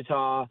give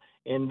Wichita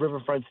and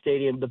Riverfront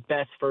Stadium the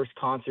best first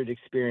concert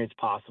experience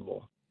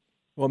possible.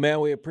 Well, man,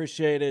 we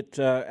appreciate it.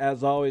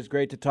 As always,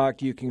 great to talk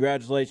to you.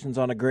 Congratulations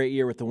on a great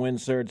year with the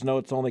Windsurge. Know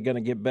it's only going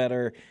to get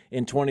better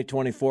in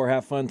 2024.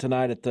 Have fun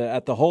tonight at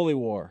the Holy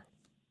War.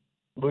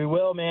 We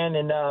will, man,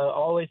 and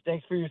always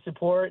thanks for your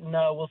support, and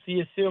we'll see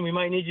you soon. We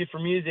might need you for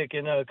music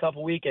in a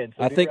couple weekends.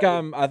 So I think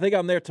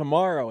I'm there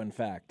tomorrow, in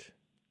fact.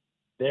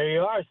 There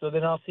you are. So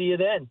then I'll see you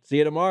then. See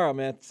you tomorrow,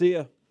 man. See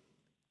ya.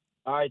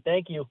 All right,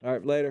 thank you. All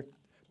right, later.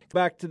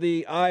 Back to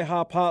the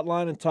IHOP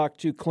hotline and talk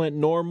to Clint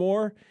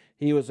Normore.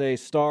 He was a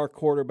star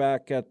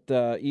quarterback at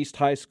East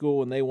High School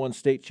when they won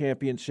state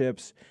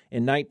championships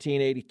in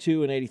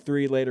 1982 and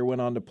 83. Later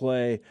went on to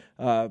play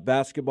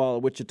basketball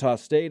at Wichita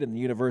State and the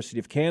University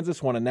of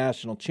Kansas. Won a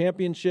national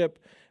championship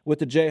with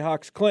the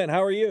Jayhawks. Clint,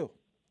 how are you?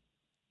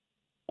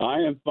 I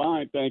am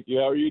fine, thank you.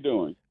 How are you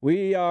doing?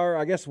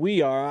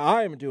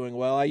 I am doing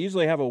well. I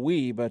usually have a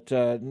we, but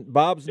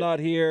Bob's not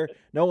here.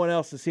 No one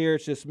else is here.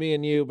 It's just me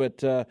and you,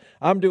 but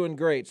I'm doing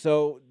great.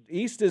 So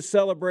East is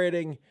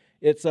celebrating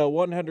its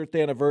 100th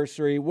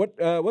anniversary.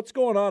 What's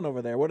going on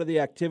over there? What are the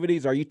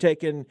activities? Are you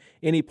taking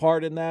any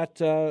part in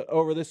that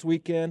over this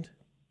weekend?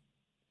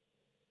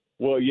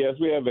 Well, yes,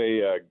 we have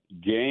a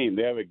game.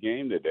 They have a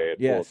game today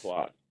at 4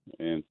 o'clock,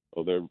 and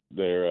so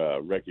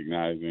they're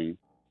recognizing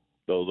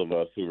those of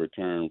us who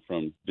return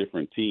from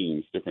different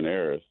teams, different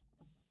eras.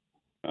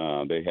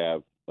 They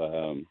have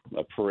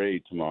a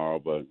parade tomorrow,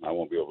 but I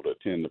won't be able to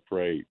attend the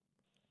parade.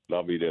 But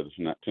I'll be there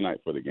tonight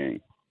for the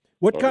game.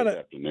 What kind of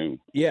afternoon?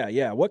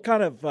 Yeah. What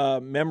kind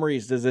of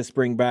memories does this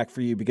bring back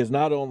for you? Because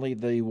not only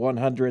the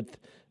 100th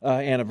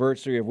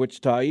anniversary of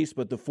Wichita East,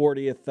 but the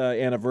 40th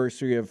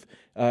anniversary of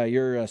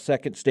your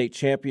second state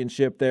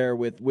championship there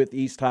with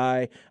East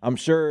High. I'm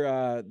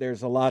sure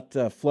there's a lot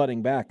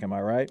flooding back. Am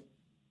I right?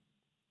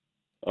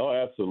 Oh,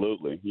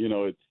 absolutely.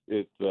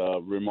 It's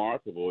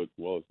remarkable.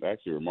 It's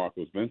actually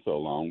remarkable. It's been so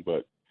long,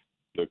 but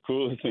the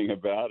coolest thing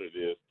about it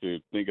is to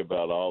think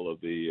about all of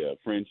the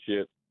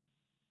friendships.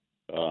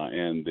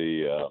 And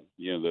the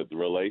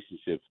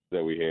relationships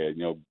that we had,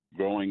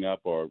 growing up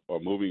or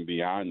moving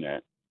beyond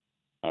that,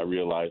 I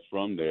realized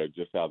from there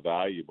just how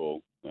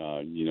valuable,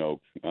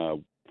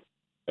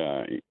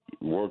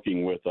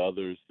 working with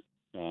others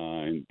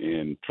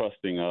and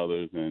trusting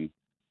others and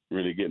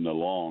really getting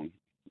along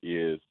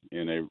is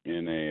in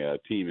a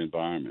team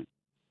environment.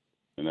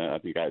 And I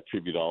think I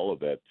attribute all of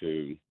that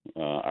to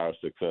our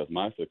success.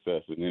 My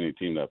success in any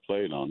team that I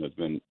played on has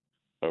been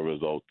a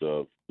result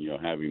of,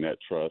 having that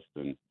trust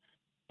and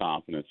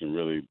confidence and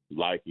really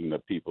liking the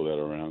people that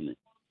are around me.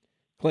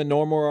 Clint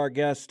Normore, our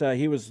guest,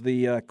 he was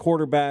the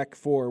quarterback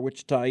for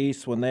Wichita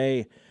East when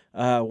they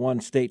won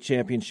state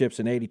championships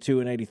in '82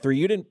 and '83.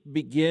 You didn't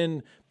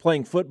begin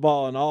playing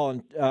football at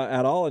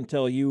all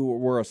until you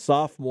were a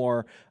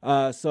sophomore.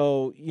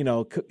 So,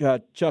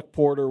 Chuck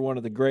Porter, one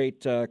of the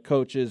great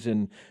coaches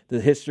in the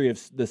history of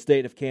the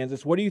state of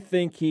Kansas, what do you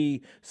think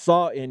he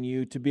saw in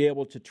you to be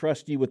able to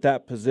trust you with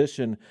that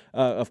position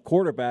of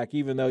quarterback,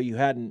 even though you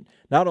hadn't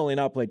not only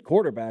not played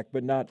quarterback,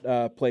 but not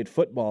played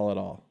football at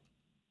all?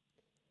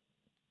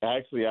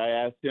 Actually, I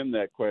asked him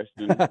that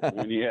question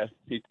when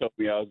he told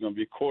me I was going to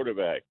be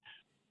quarterback.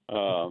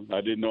 I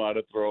didn't know how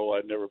to throw.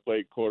 I'd never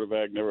played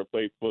quarterback, never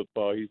played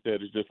football. He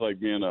said, it's just like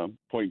being a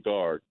point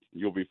guard.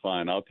 You'll be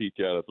fine. I'll teach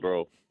you how to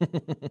throw,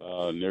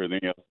 and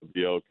everything else will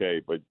be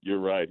okay. But you're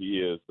right. He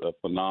is a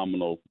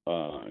phenomenal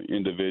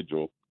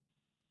individual,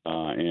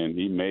 and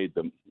he made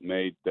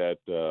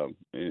that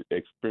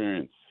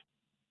experience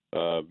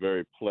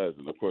very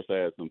pleasant. Of course, I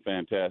had some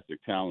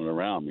fantastic talent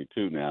around me,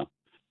 too, now.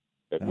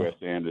 At Wes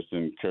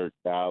Anderson, Kirk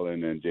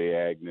Allen, and Jay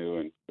Agnew,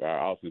 and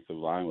our offensive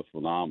line was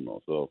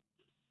phenomenal. So,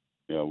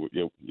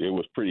 it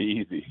was pretty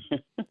easy.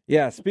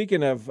 Yeah,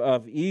 speaking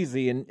of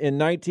easy, in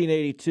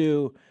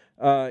 1982,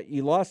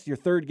 you lost your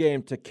third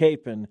game to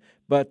Capon,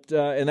 but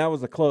and that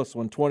was a close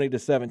one,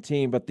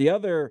 20-17. But the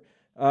other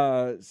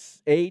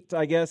 8,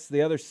 I guess,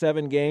 the other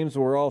 7 games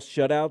were all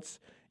shutouts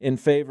in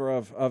favor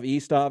of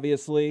East,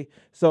 obviously.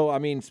 So, I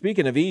mean,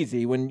 speaking of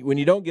easy, when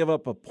you don't give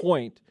up a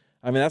point,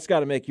 I mean, that's got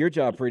to make your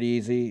job pretty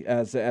easy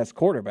as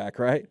quarterback,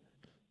 right?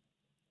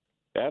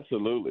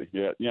 Absolutely.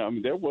 Yeah.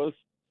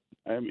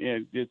 I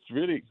mean, it's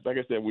really, like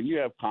I said, when you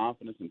have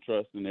confidence and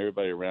trust in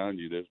everybody around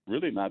you, there's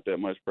really not that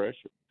much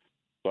pressure.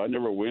 So I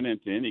never went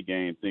into any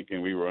game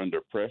thinking we were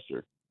under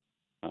pressure.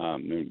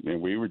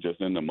 And we were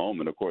just in the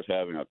moment. Of course,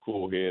 having a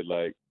cool head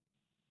like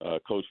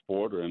Coach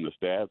Porter and the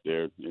staff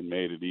there, it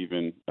made it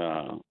even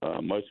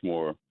much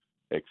more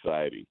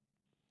exciting.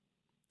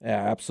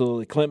 Yeah,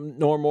 absolutely. Clint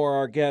Normore,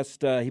 our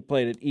guest, he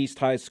played at East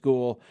High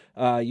School.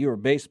 You were a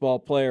baseball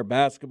player,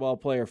 basketball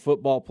player,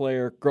 football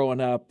player growing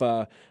up.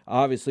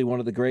 Obviously one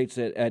of the greats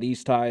at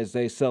East High as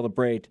they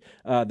celebrate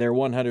their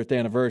 100th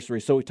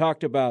anniversary. So we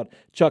talked about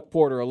Chuck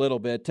Porter a little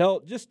bit.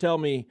 Tell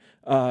me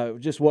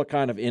just what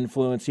kind of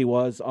influence he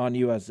was on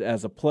you as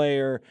a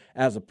player,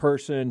 as a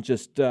person,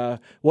 just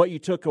what you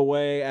took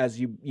away as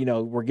you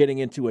were getting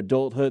into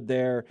adulthood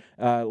there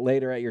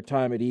later at your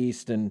time at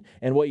East, and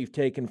what you've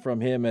taken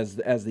from him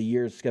as the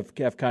years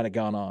have kind of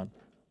gone on.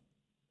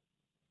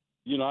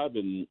 I've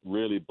been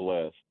really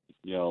blessed.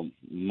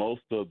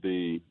 Most of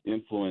the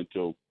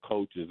influential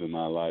coaches in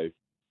my life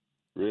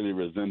really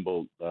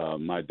resembled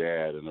my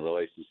dad and the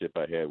relationship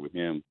I had with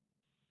him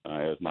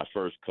as my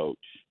first coach,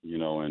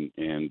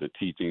 and the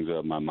teachings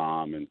of my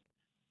mom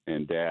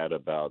and dad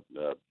about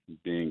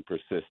being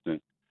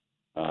persistent,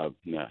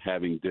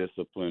 having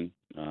discipline,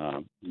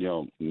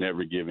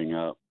 never giving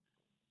up.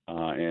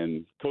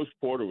 And Coach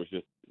Porter was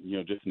just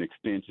an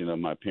extension of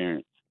my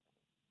parents.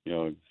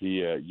 You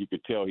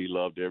could tell he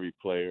loved every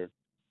player.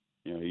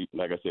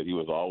 Like I said, he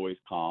was always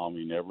calm.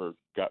 He never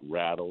got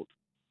rattled,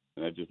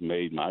 and that just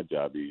made my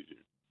job easier.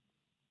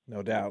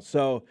 No doubt.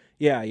 So,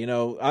 yeah,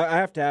 I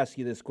have to ask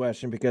you this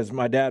question because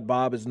my dad,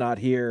 Bob, is not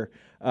here.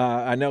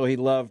 I know he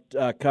loved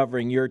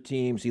covering your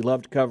teams. He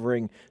loved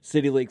covering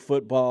City League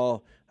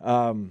football.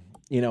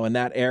 In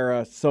that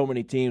era, so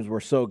many teams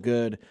were so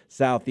good.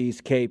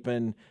 Southeast,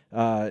 Capon,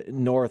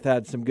 North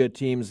had some good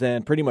teams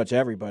then. Pretty much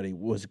everybody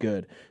was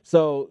good.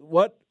 So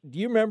what do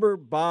you remember,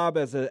 Bob,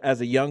 as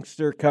a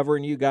youngster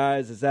covering you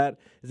guys? Is that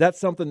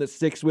something that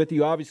sticks with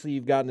you? Obviously,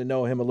 you've gotten to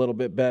know him a little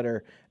bit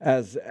better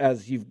as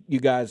you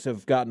guys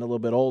have gotten a little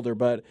bit older.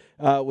 But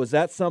was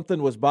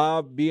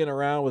Bob being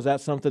around, was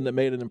that something that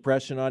made an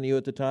impression on you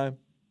at the time?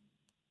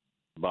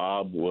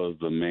 Bob was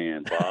the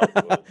man. Bob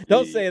was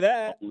Don't say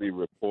that. Only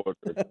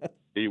reporter.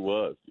 He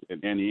was,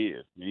 and he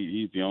is.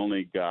 He's the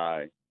only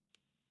guy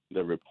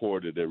that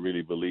reported that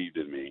really believed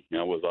in me.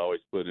 I was always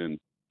put in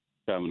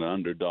kind of an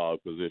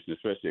underdog position,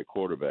 especially at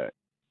quarterback,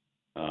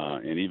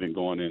 and even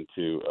going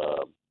into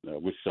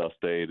Wichita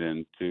State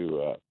and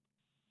to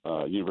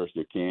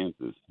University of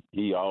Kansas.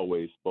 He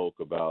always spoke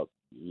about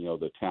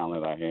the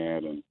talent I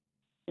had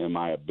and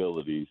my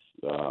abilities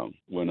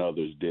when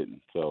others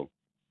didn't. So.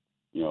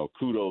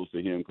 Kudos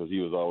to him because he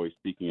was always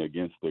speaking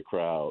against the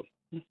crowd.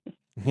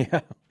 Yeah,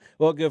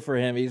 well, good for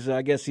him.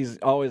 I guess he's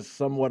always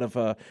somewhat of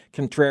a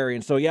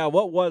contrarian. So, yeah,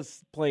 what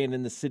was playing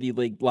in the City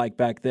League like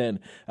back then?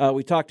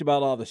 We talked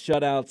about all the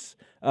shutouts.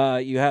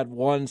 You had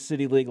one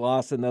City League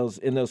loss in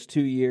those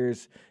 2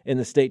 years in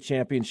the state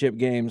championship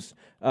games.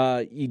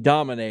 You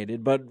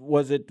dominated, but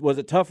was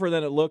it tougher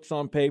than it looks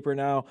on paper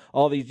now,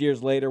 all these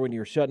years later when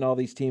you're shutting all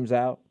these teams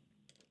out?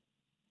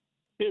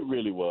 It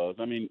really was.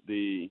 I mean,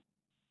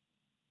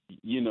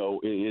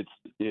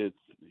 it's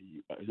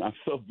I'm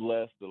so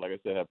blessed that, like I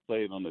said, I've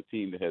played on a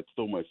team that had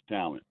so much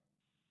talent.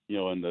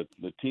 And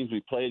the teams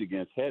we played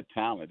against had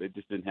talent. They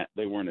just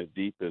they weren't as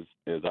deep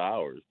as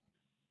ours.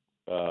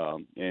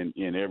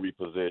 in every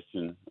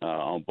position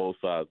on both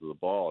sides of the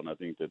ball, and I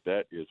think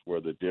that is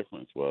where the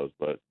difference was.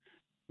 But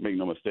make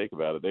no mistake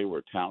about it, they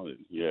were talented.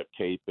 You have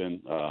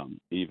Capon,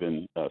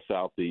 even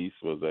Southeast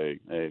was a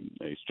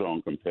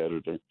strong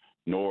competitor.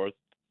 North,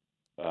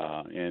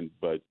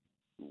 but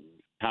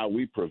how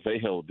we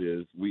prevailed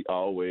is we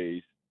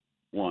always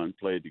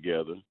played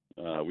together.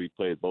 We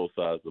played both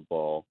sides of the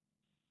ball,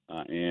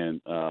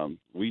 and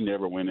we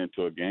never went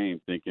into a game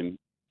thinking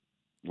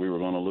we were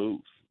going to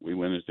lose. We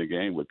went into the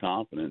game with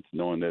confidence,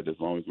 knowing that as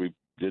long as we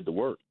did the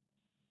work,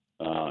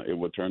 it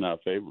would turn out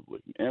favorably.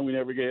 And we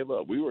never gave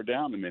up. We were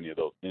down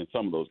in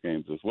some of those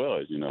games as well,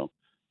 as you know,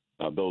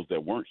 those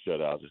that weren't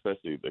shutouts,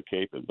 especially the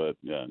Capon. But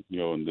in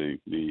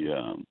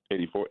the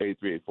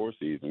 83-84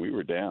 season, we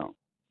were down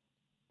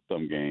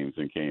some games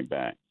and came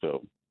back.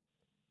 So,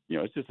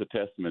 it's just a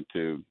testament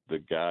to the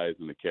guys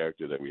and the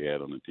character that we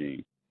had on the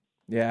team.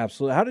 Yeah,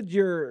 absolutely. How did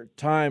your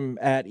time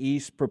at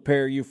East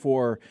prepare you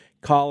for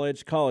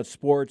college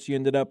sports? You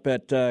ended up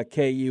at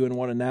KU and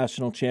won a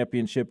national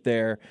championship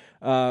there.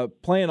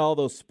 Playing all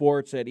those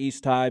sports at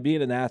East High,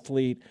 being an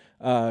athlete,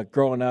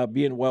 growing up,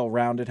 being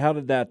well-rounded, how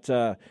did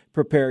that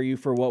prepare you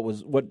for what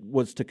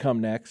was to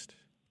come next?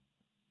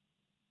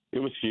 It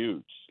was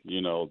huge.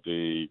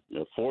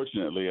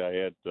 Fortunately, I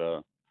had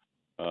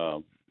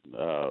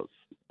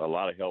a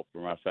lot of help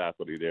from our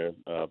faculty there,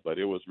 but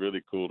it was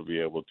really cool to be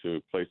able to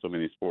play so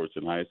many sports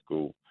in high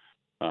school,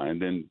 and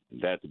then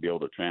that to be able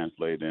to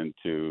translate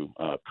into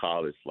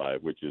college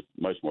life, which is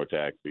much more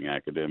taxing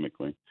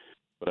academically.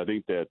 But I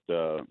think that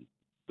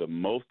the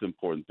most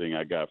important thing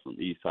I got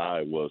from East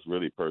High was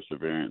really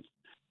perseverance.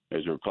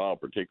 As you recall,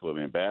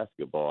 particularly in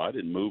basketball, I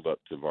didn't move up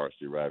to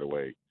varsity right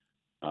away.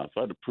 So I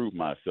had to prove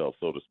myself,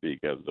 so to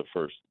speak, as the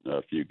first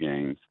few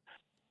games.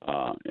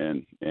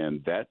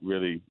 And that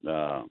really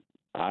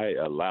I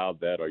allowed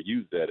that or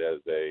used that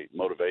as a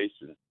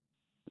motivation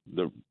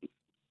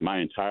my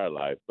entire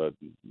life, but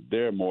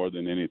there more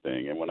than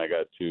anything. And when I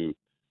got to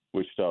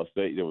Wichita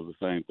State, it was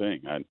the same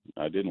thing.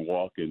 I didn't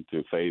walk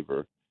into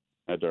favor.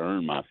 I had to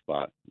earn my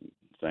spot.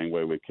 Same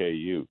way with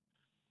KU.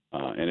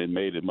 And it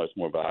made it much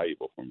more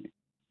valuable for me.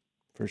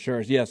 For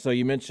sure. Yeah, so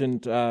you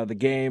mentioned the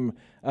game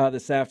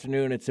this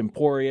afternoon. It's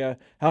Emporia.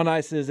 How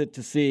nice is it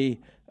to see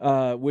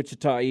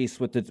Wichita East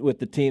with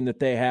the team that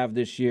they have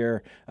this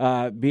year,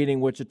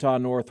 beating Wichita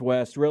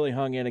Northwest, really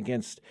hung in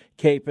against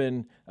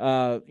Capon.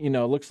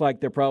 Looks like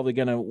they're probably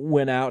going to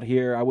win out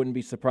here. I wouldn't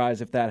be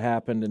surprised if that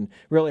happened, and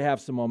really have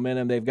some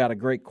momentum. They've got a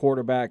great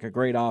quarterback, a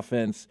great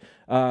offense.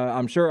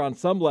 I'm sure on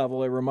some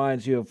level it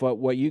reminds you of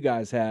what you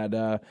guys had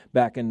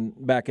back in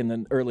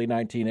the early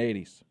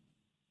 1980s.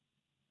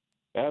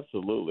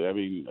 Absolutely. I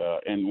mean,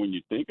 and when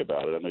you think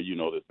about it, I know you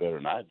know this better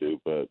than I do,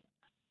 but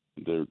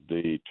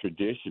the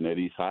tradition at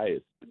East High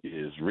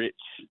is rich.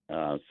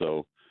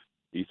 So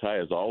East High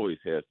has always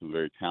had some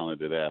very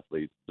talented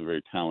athletes, a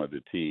very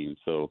talented team.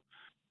 So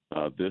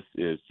this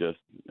is just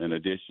an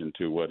addition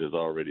to what has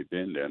already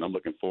been there. And I'm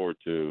looking forward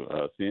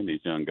to seeing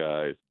these young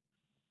guys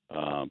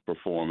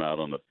perform out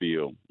on the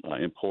field.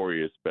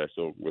 Emporia is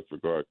special with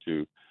regard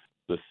to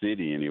the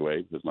city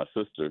anyway, because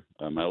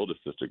my oldest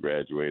sister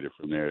graduated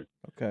from their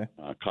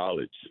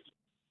college.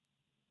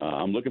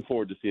 I'm looking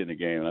forward to seeing the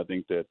game, and I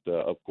think that,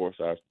 of course,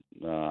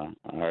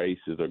 our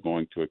aces are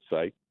going to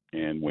excite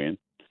and win.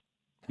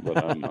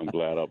 But I'm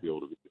glad I'll be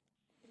able to.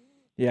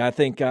 Yeah, I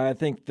think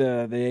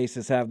the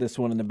Aces have this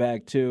one in the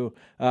bag too.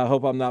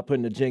 Hope I'm not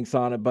putting a jinx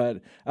on it,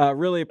 but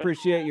really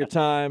appreciate your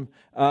time.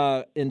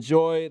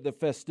 Enjoy the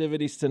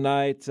festivities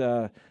tonight.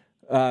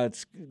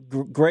 It's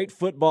great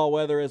football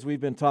weather, as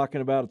we've been talking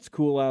about. It's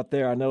cool out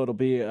there. I know it'll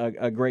be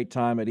a great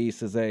time at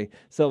East as they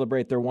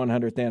celebrate their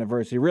 100th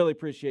anniversary. Really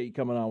appreciate you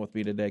coming on with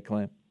me today,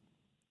 Clint.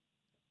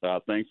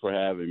 Thanks for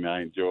having me.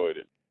 I enjoyed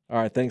it. All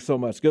right, thanks so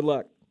much. Good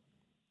luck.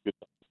 Good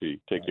to see you.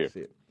 Take care. See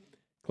you.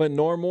 Clint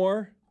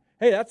Normore.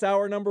 Hey, that's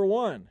hour number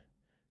 1.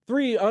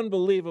 3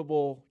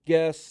 unbelievable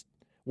guests,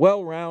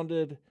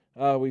 well-rounded.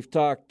 We've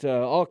talked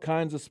all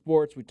kinds of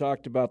sports. We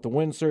talked about the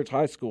Windsurge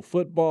High School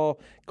football.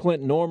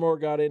 Clint Normore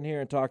got in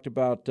here and talked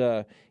about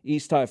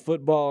East High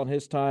football and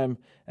his time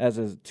as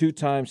a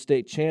 2-time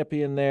state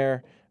champion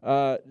there.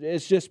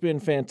 It's just been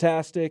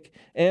fantastic,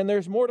 and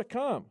there's more to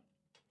come.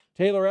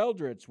 Taylor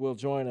Eldridge will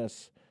join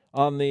us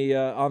on the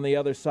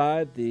other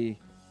side, the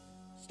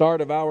start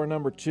of hour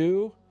number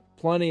 2.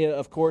 Plenty,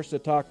 of course, to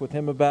talk with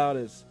him about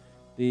as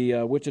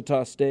the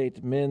Wichita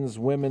State men's,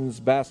 women's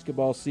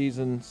basketball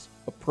seasons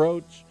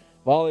approach.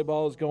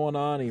 Volleyball is going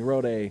on. He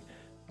wrote a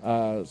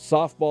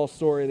softball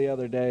story the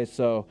other day.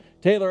 So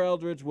Taylor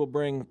Eldridge will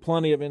bring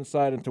plenty of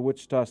insight into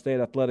Wichita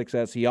State athletics,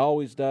 as he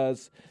always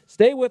does.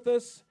 Stay with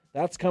us.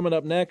 That's coming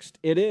up next.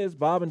 It is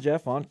Bob and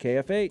Jeff on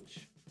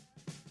KFH.